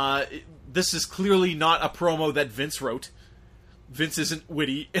 This is clearly not a promo that Vince wrote. Vince isn't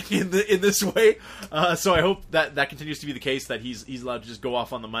witty in this way, so I hope that continues to be the case, that he's allowed to just go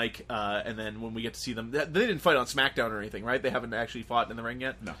off on the mic, and then when we get to see them, they didn't fight on SmackDown or anything, right? They haven't actually fought in the ring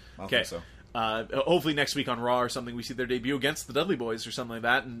yet. No, I don't think so. Hopefully next week on Raw or something, we see their debut against the Dudley Boys or something like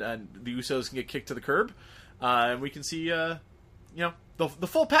that, and the Usos can get kicked to the curb, and we can see the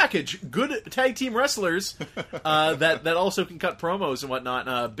full package. Good tag team wrestlers that also can cut promos and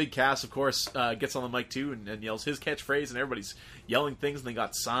whatnot. Big Cass, of course, gets on the mic too and yells his catchphrase, and everybody's yelling things, and they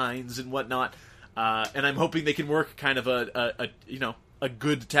got signs and whatnot. And I'm hoping they can work kind of a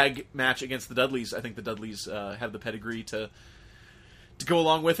good tag match against the Dudleys. I think the Dudleys have the pedigree to go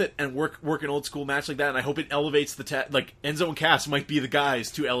along with it and work an old school match like that, and I hope it elevates the tag. Like, Enzo and Cass might be the guys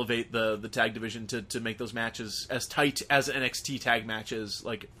to elevate the tag division to make those matches as tight as NXT tag matches,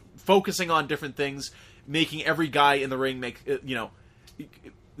 like focusing on different things, making every guy in the ring make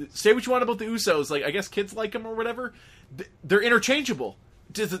say what you want about the Usos, like, I guess kids like them or whatever, they're interchangeable.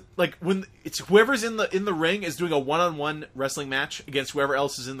 Like, when it's whoever's in the ring is doing a one-on-one wrestling match against whoever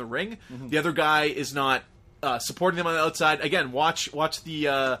else is in the ring, the other guy is not supporting them on the outside. Again, watch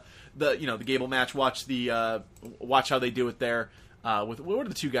the Gable match. Watch how they do it there. With what are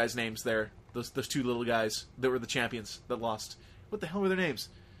the 2 guys' names there? Those 2 little guys that were the champions that lost. What the hell were their names?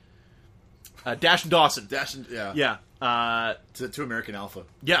 Dash and Dawson. Yeah. To American Alpha.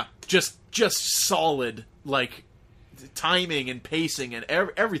 Yeah, just solid, like, timing and pacing and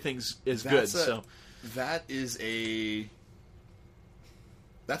everything's good. So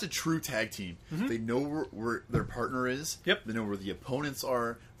that's a true tag team. Mm-hmm. They know where their partner is. Yep. They know where the opponents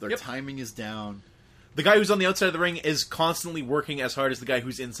are. Their timing is down. The guy who's on the outside of the ring is constantly working as hard as the guy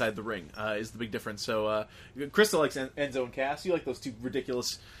who's inside the ring, is the big difference. So, Krista likes Enzo and Cass. You like those 2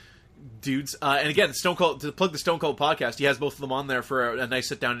 ridiculous dudes. And again, Stone Cold, to plug the Stone Cold podcast, he has both of them on there for a nice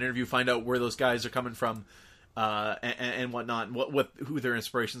sit-down interview, find out where those guys are coming from, and whatnot, and who their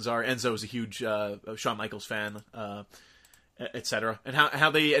inspirations are. Enzo is a huge Shawn Michaels fan, etc. And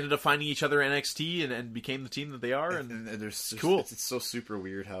how they ended up finding each other in NXT and became the team that they are. And it's cool. It's so super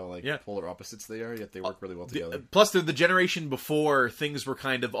weird how polar opposites they are, yet they work really well together. Plus, they're the generation before things were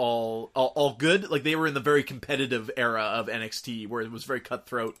kind of all good. Like, they were in the very competitive era of NXT, where it was very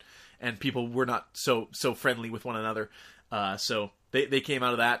cutthroat and people were not so friendly with one another. So they came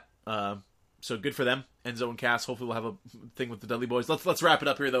out of that. So good for them. Enzo and Cass. Hopefully we'll have a thing with the Dudley Boys. Let's wrap it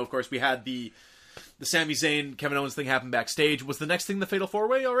up here, though. Of course, we had the Sami Zayn, Kevin Owens thing happen backstage. Was the next thing the Fatal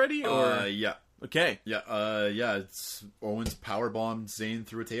 4-Way already? Or? Yeah. Okay. Yeah. It's Owens powerbombed Zayn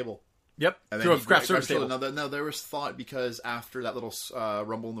through a table. Yep. Through a craft service table. No, there was thought, because after that little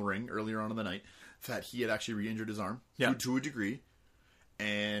rumble in the ring earlier on in the night, that he had actually re-injured his arm to a degree,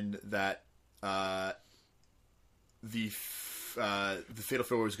 and that the Fatal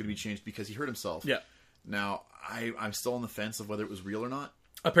 4-Way was going to be changed because he hurt himself. Yeah. Now, I'm still on the fence of whether it was real or not.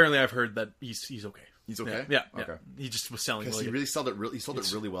 Apparently, I've heard that he's okay. He's okay? Yeah. Okay. He just was selling. Because Like he really sold it. He sold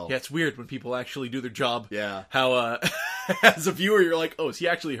it really well. Yeah, it's weird when people actually do their job. Yeah. How, as a viewer, you're like, oh, is he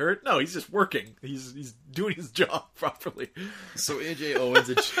actually hurt? No, he's just working. He's doing his job properly. So AJ Owens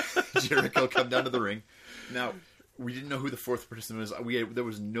and Jericho come down to the ring. Now, we didn't know who the fourth person was. There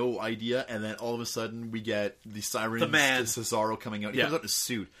was no idea, and then all of a sudden we get the sirens. The man. Cesaro coming out. He Yeah. comes out in a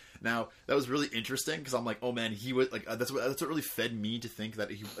suit. Now that was really interesting because I'm like, oh man, he was like that's what really fed me to think that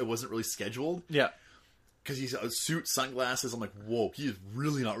it wasn't really scheduled. Yeah. Because he's a suit, sunglasses. I'm like, whoa, he is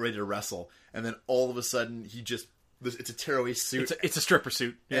really not ready to wrestle. And then all of a sudden, it's a tearaway suit. It's a stripper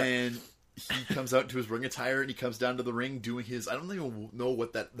suit. Yeah. And he comes out into his ring attire and he comes down to the ring doing his. I don't even know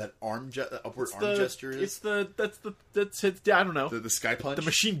what that upward arm gesture is. That's it. I don't know. The sky punch. The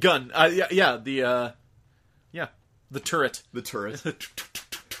machine gun. The turret. The turret.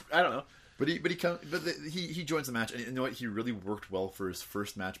 I don't know. But he joins the match, and you know what? He really worked well for his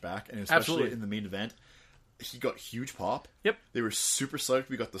first match back, and especially Absolutely. in the main event. He got huge pop. Yep. They were super psyched.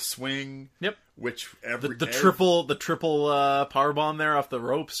 We got the swing. Yep. Which The triple power bomb there off the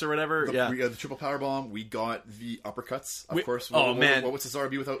ropes or whatever. We got the triple power bomb. We got the uppercuts. Of course. Man. What would Cesaro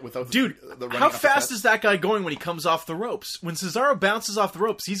be without Dude, the running how fast uppercuts? is that guy going when he comes off the ropes? When Cesaro bounces off the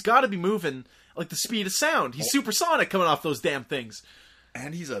ropes, he's got to be moving like the speed of sound. He's supersonic coming off those damn things.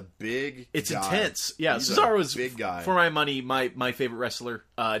 And he's a big It's guy. intense. Yeah, He's Cesaro a is, big guy. for my money, my favorite wrestler.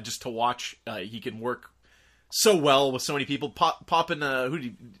 Just to watch, he can work so well with so many people. Popping,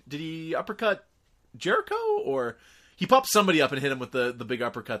 did he uppercut Jericho, or he popped somebody up and hit him with the big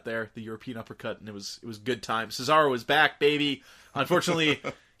uppercut there, the European uppercut, and it was good time. Cesaro was back, baby. Unfortunately,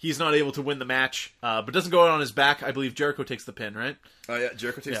 he's not able to win the match, but doesn't go out on his back. I believe Jericho takes the pin, right? Yeah,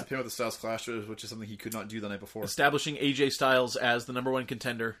 Jericho takes the pin with the Styles Clash, which is something he could not do the night before. Establishing AJ Styles as the number one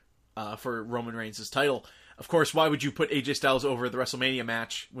contender for Roman Reigns' title. Of course, why would you put AJ Styles over the WrestleMania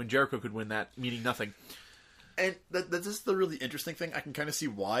match when Jericho could win that, meaning nothing? And that's just the really interesting thing. I can kind of see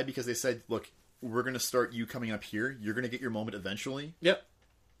why, because they said, look, we're going to start you coming up here. You're going to get your moment eventually. Yep.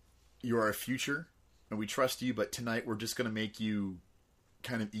 You are our future, and we trust you, but tonight we're just going to make you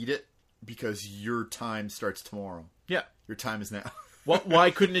kind of eat it, because your time starts tomorrow. Yeah. Your time is now. Why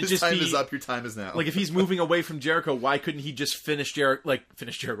couldn't it His just time be... is up, your time is now. Like, if he's moving away from Jericho, why couldn't he just finish Jericho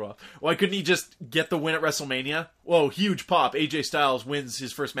off? Why couldn't he just get the win at WrestleMania? Whoa, huge pop. AJ Styles wins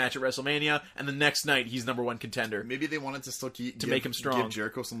his first match at WrestleMania, and the next night he's number one contender. Maybe they wanted to still make him strong. give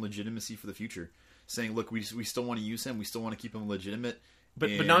Jericho some legitimacy for the future. Saying, look, we still want to use him. We still want to keep him legitimate. But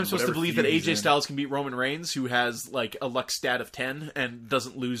now I'm supposed to believe that AJ Styles. Styles can beat Roman Reigns, who has, like, a luck stat of 10 and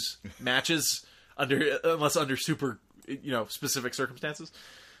doesn't lose matches unless under super, specific circumstances.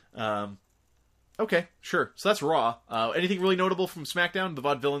 Okay, sure. So that's Raw. Anything really notable from SmackDown? The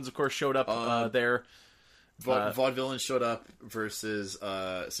Vaudevillains, of course, showed up there. Vaudevillains showed up versus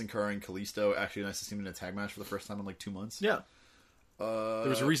Sin Cara and Kalisto. Actually, nice to see them in a tag match for the first time in like 2 months. Yeah. There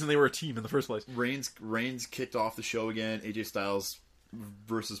was a reason they were a team in the first place. Reigns kicked off the show again. AJ Styles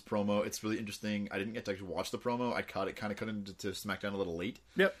versus promo. It's really interesting. I didn't get to actually watch the promo. I kind of cut into SmackDown a little late.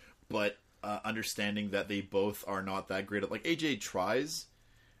 Yep. But understanding that they both are not that great at, like, AJ tries,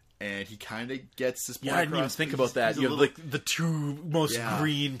 and he kind of gets this point Yeah, I didn't even across, think but about that. he's a You have, little- like, the two most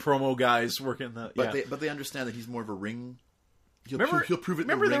green promo guys working the... But they understand that he's more of a ring. He'll Remember, prove it.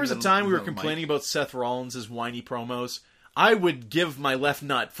 remember in the there was a ring time we were than complaining Mike. about Seth Rollins' whiny promos? I would give my left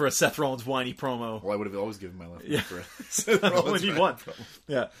nut for a Seth Rollins whiny promo. Well, I would have always given my left Yeah. for it. Only need one.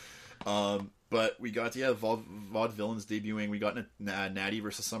 Yeah. But we got Vaudevillains debuting. We got Natty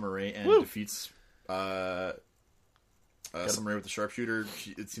versus Summer Rae and Woo. defeats Summer Rae with the sharpshooter.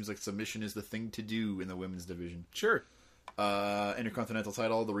 It seems like submission is the thing to do in the women's division. Sure. Intercontinental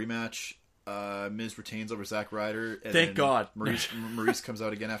title, the rematch. Miz retains over Zack Ryder. And Thank then God. Maurice comes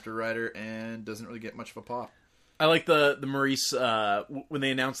out again after Ryder and doesn't really get much of a pop. I like the Maurice, when they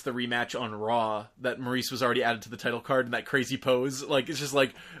announced the rematch on Raw, that Maurice was already added to the title card in that crazy pose. Like, it's just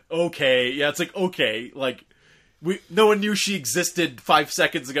like, okay. Yeah, it's like, okay. Like, no one knew she existed 5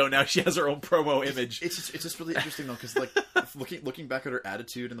 seconds ago. Now she has her own promo image. It's just really interesting though, because like looking back at her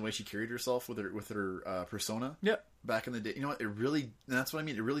attitude and the way she carried herself with her persona. Yep. Back in the day, you know what? It really, and that's what I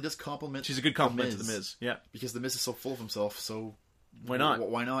mean. It really does compliment. She's a good compliment to The Miz. Yeah. Because The Miz is so full of himself. So why not?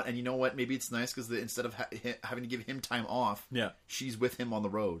 Why not? And you know what? Maybe it's nice because instead of having to give him time off, she's with him on the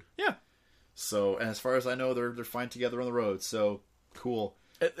road. Yeah. So, and as far as I know, they're fine together on the road. So cool.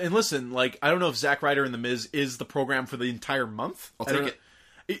 And listen, like, I don't know if Zack Ryder and The Miz is the program for the entire month. I'll take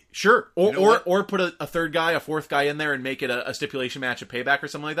it. Sure, You know what? or put a third guy, a fourth guy in there and make it a stipulation match, a Payback or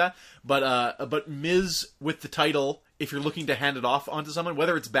something like that. But Miz with the title, if you're looking to hand it off onto someone,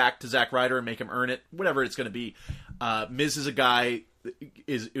 whether it's back to Zack Ryder and make him earn it, whatever it's going to be, Miz is a guy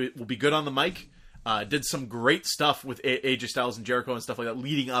it will be good on the mic. Did some great stuff with AJ Styles and Jericho and stuff like that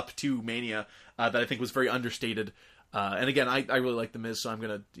leading up to Mania that I think was very understated. And again, I really like The Miz, so I'm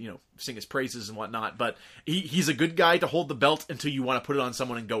gonna sing his praises and whatnot. But he's a good guy to hold the belt until you want to put it on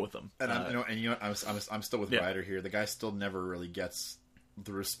someone and go with them. And I'm still with Ryder here. The guy still never really gets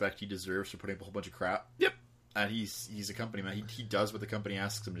the respect he deserves for putting up a whole bunch of crap. Yep. And he's a company man. He does what the company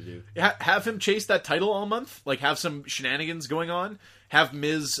asks him to do. Have him chase that title all month. Like have some shenanigans going on. Have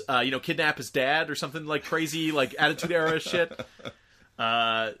Miz, kidnap his dad or something like crazy, like Attitude Era shit.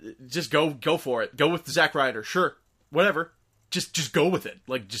 Just go for it. Go with Zack Ryder. Sure. Whatever. Just go with it.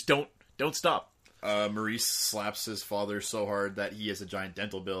 Like, just don't stop. Maurice slaps his father so hard that he has a giant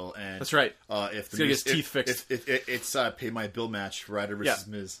dental bill, and that's right. If he's gonna get his teeth fixed, it's pay my bill match, Ryder versus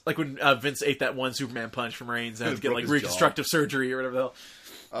Miz. Like when Vince ate that one Superman punch from Reigns and had to get like broke his reconstructive surgery or whatever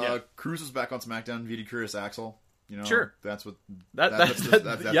the hell. Cruz was back on SmackDown, VD Curtis Axel. Sure, that's what that's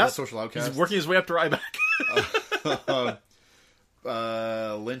the social outcast. He's working his way up to Ryback.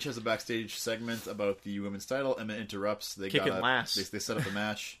 Lynch has a backstage segment about the women's title. Emma interrupts. They set up a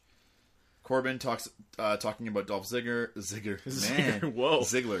match. Corbin talking about Dolph Ziggler. Whoa.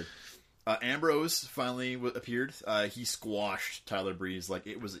 Ziggler. Ambrose finally appeared. He squashed Tyler Breeze. Like,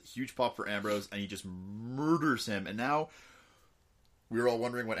 it was a huge pop for Ambrose, and he just murders him. And now we were all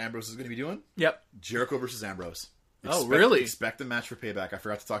wondering what Ambrose is going to be doing. Yep. Jericho versus Ambrose. Really? Expect the match for Payback. I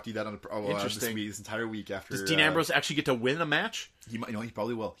forgot to talk to you that on this entire week after. Does Dean Ambrose actually get to win a match? He might. He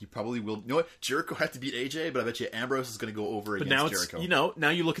probably will. He probably will. You know what? Jericho had to beat AJ, but I bet you Ambrose is going to go over against Jericho. Now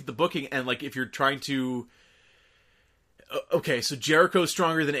you look at the booking and like if you're trying to. Okay, so Jericho's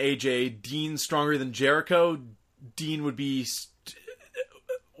stronger than AJ. Dean's stronger than Jericho. Dean would be.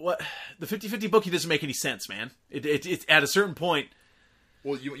 What the 50-50 booking doesn't make any sense, man. It's at a certain point.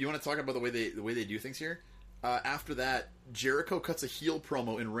 Well, you want to talk about the way they do things here? After that, Jericho cuts a heel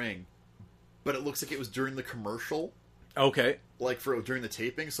promo in ring, but it looks like it was during the commercial. Okay. Like during the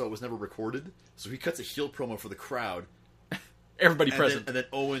taping, so it was never recorded. So he cuts a heel promo for the crowd. Everybody present. And then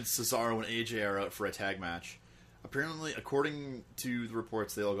Owens, Cesaro, and AJ are out for a tag match. Apparently, according to the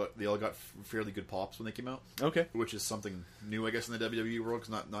reports, they all got fairly good pops when they came out. Okay. Which is something new, I guess, in the WWE world,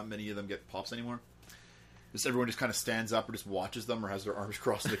 because not many of them get pops anymore. Just everyone just kind of stands up or just watches them or has their arms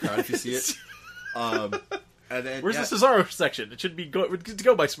crossed in the crowd if you see it. And then, where's the Cesaro section? It should be good to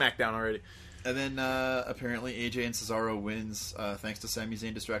go by SmackDown already. And then apparently AJ and Cesaro wins thanks to Sami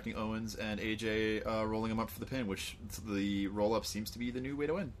Zayn distracting Owens and AJ rolling him up for the pin, which the roll up seems to be the new way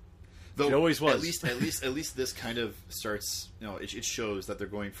to win. Though it always was. At least this kind of starts. It shows that they're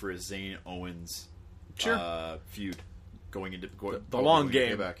going for a Zayn Owens feud going into the long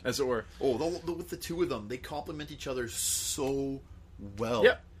game, Payback. as it were. Oh, with the two of them, they complement each other so well.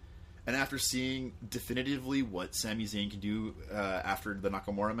 Yep. And after seeing definitively what Sami Zayn can do after the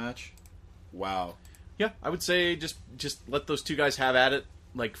Nakamura match, wow. Yeah, I would say just let those two guys have at it.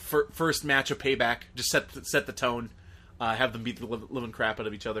 Like first match of Payback, just set the tone, have them beat the living crap out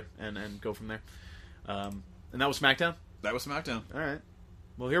of each other, and go from there. And that was SmackDown. That was SmackDown. All right.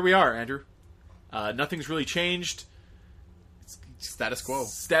 Well, here we are, Andrew. Nothing's really changed. Status quo.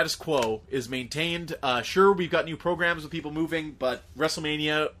 Status quo is maintained. Sure, we've got new programs with people moving, but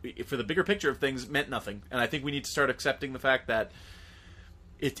WrestleMania, for the bigger picture of things, meant nothing. And I think we need to start accepting the fact that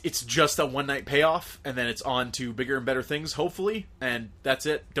it's just a one-night payoff, and then it's on to bigger and better things, hopefully. And that's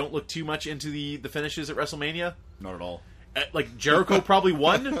it. Don't look too much into the finishes at WrestleMania. Not at all. Like, Jericho probably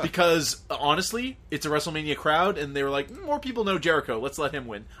won because, honestly, it's a WrestleMania crowd, and they were like, more people know Jericho. Let's let him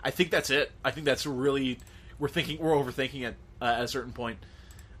win. I think that's it. I think that's really... We're overthinking it at a certain point.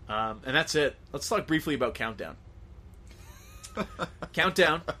 And that's it. Let's talk briefly about Countdown.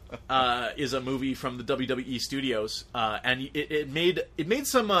 Countdown is a movie from the WWE studios, and it made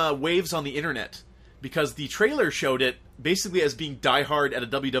some waves on the internet because the trailer showed it basically as being Die Hard at a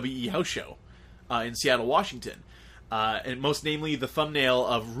WWE house show in Seattle, Washington, and most namely the thumbnail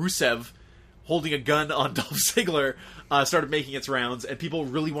of Rusev holding a gun on Dolph Ziggler started making its rounds, and people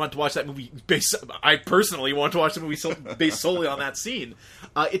really want to watch that movie. I personally want to watch the movie based solely on that scene.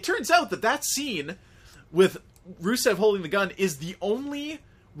 It turns out that scene with Rusev holding the gun is the only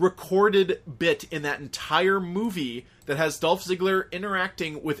recorded bit in that entire movie that has Dolph Ziggler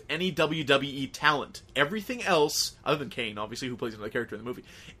interacting with any WWE talent. Everything else, other than Kane, obviously, who plays another character in the movie,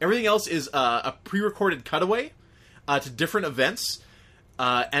 everything else is a pre-recorded cutaway to different events.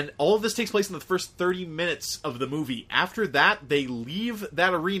 And all of this takes place in the first 30 minutes of the movie. After that, they leave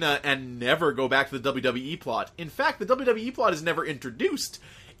that arena and never go back to the WWE plot. In fact, the WWE plot is never introduced.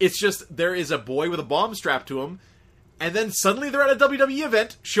 It's just there is a boy with a bomb strapped to him, and then suddenly they're at a WWE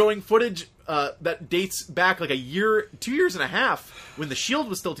event showing footage that dates back like a year, 2 years and a half, when the Shield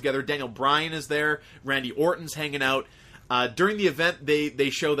was still together. Daniel Bryan is there. Randy Orton's hanging out. During the event, they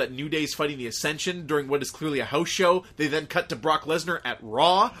show that New Day's fighting the Ascension during what is clearly a house show. They then cut to Brock Lesnar at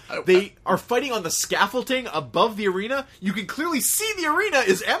Raw. They are fighting on the scaffolding above the arena. You can clearly see the arena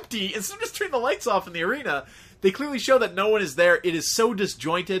is empty. Instead of just turning the lights off in the arena, they clearly show that no one is there. It is so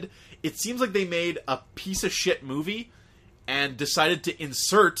disjointed. It seems like they made a piece of shit movie and decided to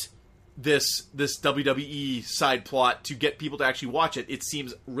insert this WWE side plot to get people to actually watch it. It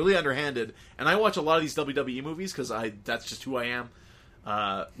seems really underhanded, and I watch a lot of these WWE movies because that's just who I am.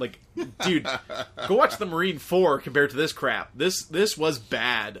 Dude, go watch The Marine 4 compared to this crap. This was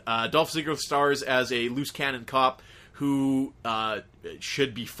bad. Dolph Ziggler stars as a loose cannon cop who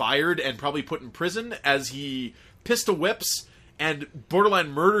should be fired and probably put in prison as he pistol whips and borderline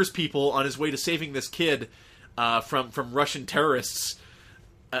murders people on his way to saving this kid from Russian terrorists.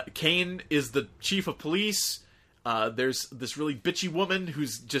 Kane is the chief of police. There's this really bitchy woman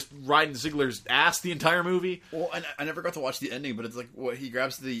who's just riding Ziggler's ass the entire movie. Well, I never got to watch the ending, but it's like what he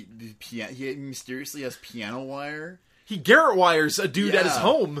grabs the piano. He mysteriously has piano wire. He Garrett wires a dude at his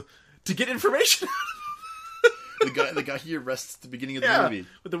home to get information. the guy he arrests at the beginning of the movie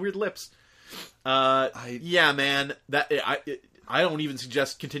with the weird lips. Yeah, man. I don't even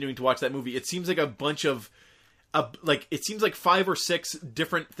suggest continuing to watch that movie. It seems like a bunch of it seems like 5 or 6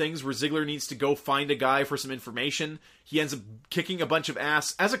 different things where Ziggler needs to go find a guy for some information. He ends up kicking a bunch of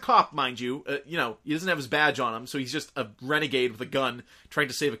ass as a cop, mind you. He doesn't have his badge on him, so he's just a renegade with a gun trying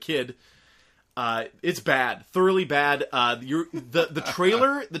to save a kid. It's bad, thoroughly bad. The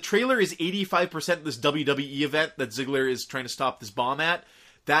trailer is 85% this WWE event that Ziggler is trying to stop this bomb at.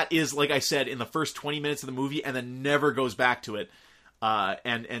 That is, like I said, in the first 20 minutes of the movie, and then never goes back to it.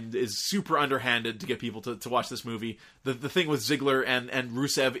 And is super underhanded to get people to watch this movie. The thing with Ziggler and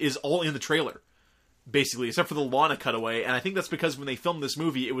Rusev is all in the trailer, basically, except for the Lana cutaway. And I think that's because when they filmed this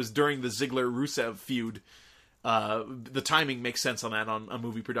movie, it was during the Ziggler-Rusev feud. The timing makes sense on that on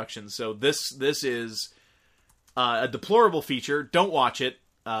movie production. So this is a deplorable feature. Don't watch it.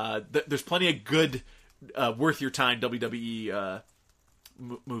 There's plenty of good, worth your time WWE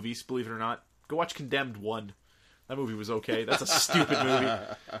movies, believe it or not. Go watch Condemned 1. That movie was okay. That's a stupid movie.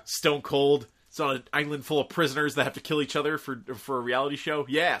 Stone Cold. It's on an island full of prisoners that have to kill each other for a reality show.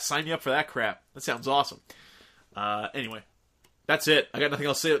 Yeah, sign me up for that crap. That sounds awesome. Anyway, that's it. I got nothing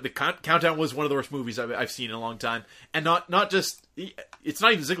else to say. The Countdown was one of the worst movies I've seen in a long time. And not just... It's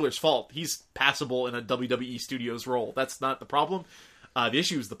not even Ziggler's fault. He's passable in a WWE Studios role. That's not the problem. The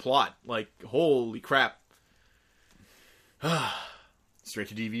issue is the plot. Like, holy crap. Straight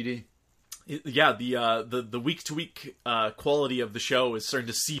to DVD. Yeah, the week-to-week quality of the show is starting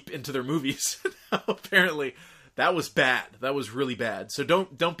to seep into their movies. Apparently, that was bad. That was really bad. So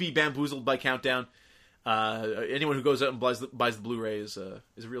don't be bamboozled by Countdown. Anyone who goes out and buys the Blu-ray is a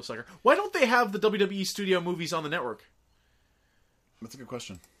real sucker. Why don't they have the WWE studio movies on the network? That's a good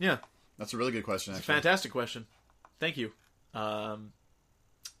question. Yeah, that's a really good question. It's a fantastic question. Thank you.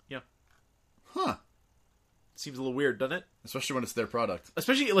 Yeah. Huh. Seems a little weird, doesn't it? Especially when it's their product.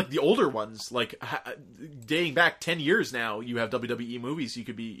 Especially like the older ones, like dating back 10 years now. You have WWE movies you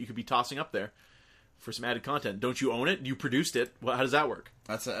could be tossing up there for some added content. Don't you own it? You produced it. Well, how does that work?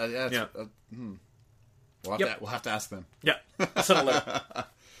 That's We'll have to ask them. Yeah, I'll send a letter.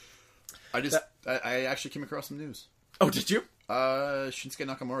 I actually came across some news. Oh, did you? Shinsuke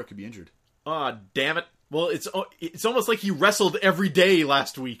Nakamura could be injured. Aw, damn it. Well, it's almost like he wrestled every day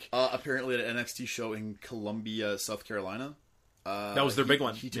last week. Apparently at an NXT show in Columbia, South Carolina. That was their big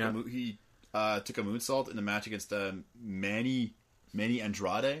one. He took a moonsault in the match against Manny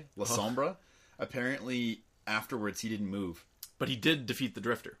Andrade, La Sombra. Apparently, afterwards, he didn't move. But he did defeat the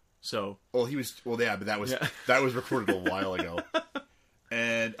Drifter, so... but that was recorded a while ago.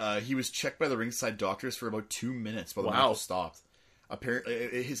 And he was checked by the ringside doctors for about 2 minutes while the match was stopped.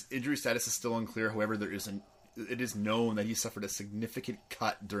 Apparently, his injury status is still unclear. However, it is known that he suffered a significant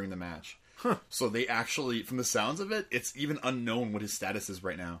cut during the match. Huh. So they actually, from the sounds of it, it's even unknown what his status is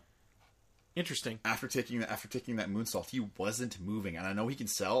right now. Interesting. After taking that moonsault, he wasn't moving, and I know he can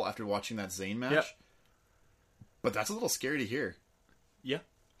sell after watching that Zayn match. Yep. But that's a little scary to hear. Yeah,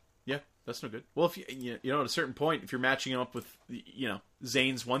 that's no good. Well, if you at a certain point, if you're matching him up with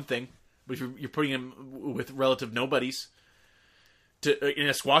Zayn's one thing, but if you're putting him with relative nobodies. In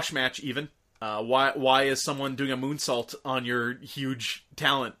a squash match, even, Why is someone doing a moonsault on your huge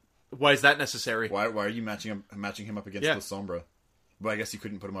talent? Why is that necessary? Why are you matching him up against Yeah. La Sombra? But I guess you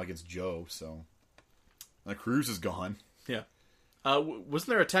couldn't put him up against Joe, so... Cruz is gone. Yeah. Wasn't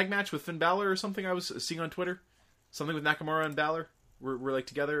there a tag match with Finn Balor or something I was seeing on Twitter? Something with Nakamura and Balor? We're like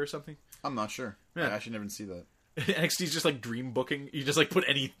together or something? I'm not sure. Yeah. I actually never see that. NXT's just like dream booking. You just like put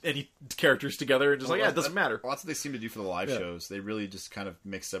any characters together and just it doesn't matter. Well, that's what they seem to do for the live Yeah. shows. They really just kind of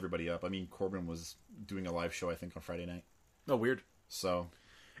mix everybody up. I mean, Corbin was doing a live show, I think, on Friday night. Oh, weird. So...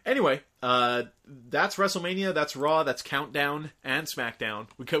 Anyway, that's WrestleMania, that's Raw, that's Countdown, and SmackDown.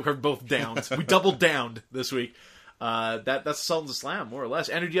 We covered both downs. We doubled downed this week. That's the Sultans of Slam, more or less.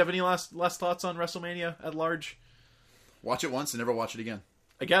 Andrew, do you have any last thoughts on WrestleMania at large? Watch it once and never watch it again.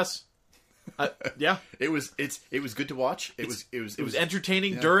 I guess. Yeah. It was good to watch. It was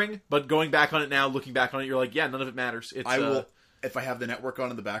entertaining yeah. during, but going back on it now, looking back on it, you're like, yeah, none of it matters. It's, I will... If I have the network on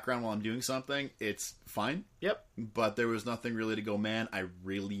in the background while I'm doing something, it's fine. Yep. But there was nothing really to go, man, I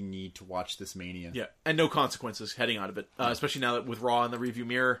really need to watch this Mania. Yeah, and no consequences heading out of it. Especially now that with Raw in the review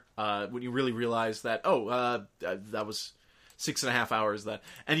mirror, when you really realize that, that was 6.5 hours.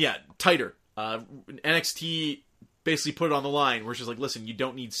 And yeah, tighter. NXT basically put it on the line, where she's like, listen, you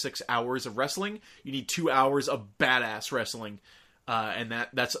don't need 6 hours of wrestling. You need 2 hours of badass wrestling. And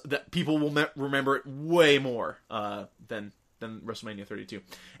that people will remember it way more than WrestleMania 32.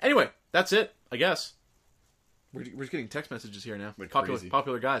 Anyway, that's it, I guess. We're just getting text messages here now.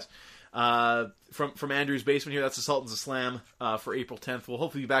 Popular guys. From Andrew's basement here, that's the Sultans of Slam for April 10th. We'll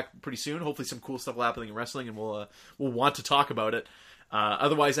hopefully be back pretty soon. Hopefully some cool stuff will happen in wrestling, and we'll want to talk about it.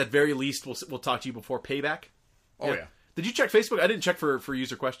 Otherwise, at very least, we'll talk to you before Payback. Oh, yeah. Did you check Facebook? I didn't check for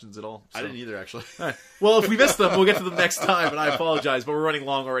user questions at all. So. I didn't either, actually. All right. Well, if we missed them, we'll get to them next time, and I apologize, but we're running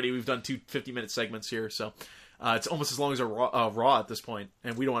long already. We've done 2 50-minute segments here, so it's almost as long as a Raw at this point,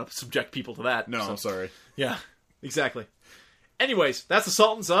 and we don't want to subject people to that. No, so. I'm sorry. Yeah, exactly. Anyways, that's the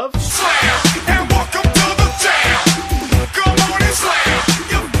Sultans of Slam, and welcome to the jam. Come on and slam.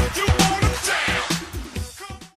 You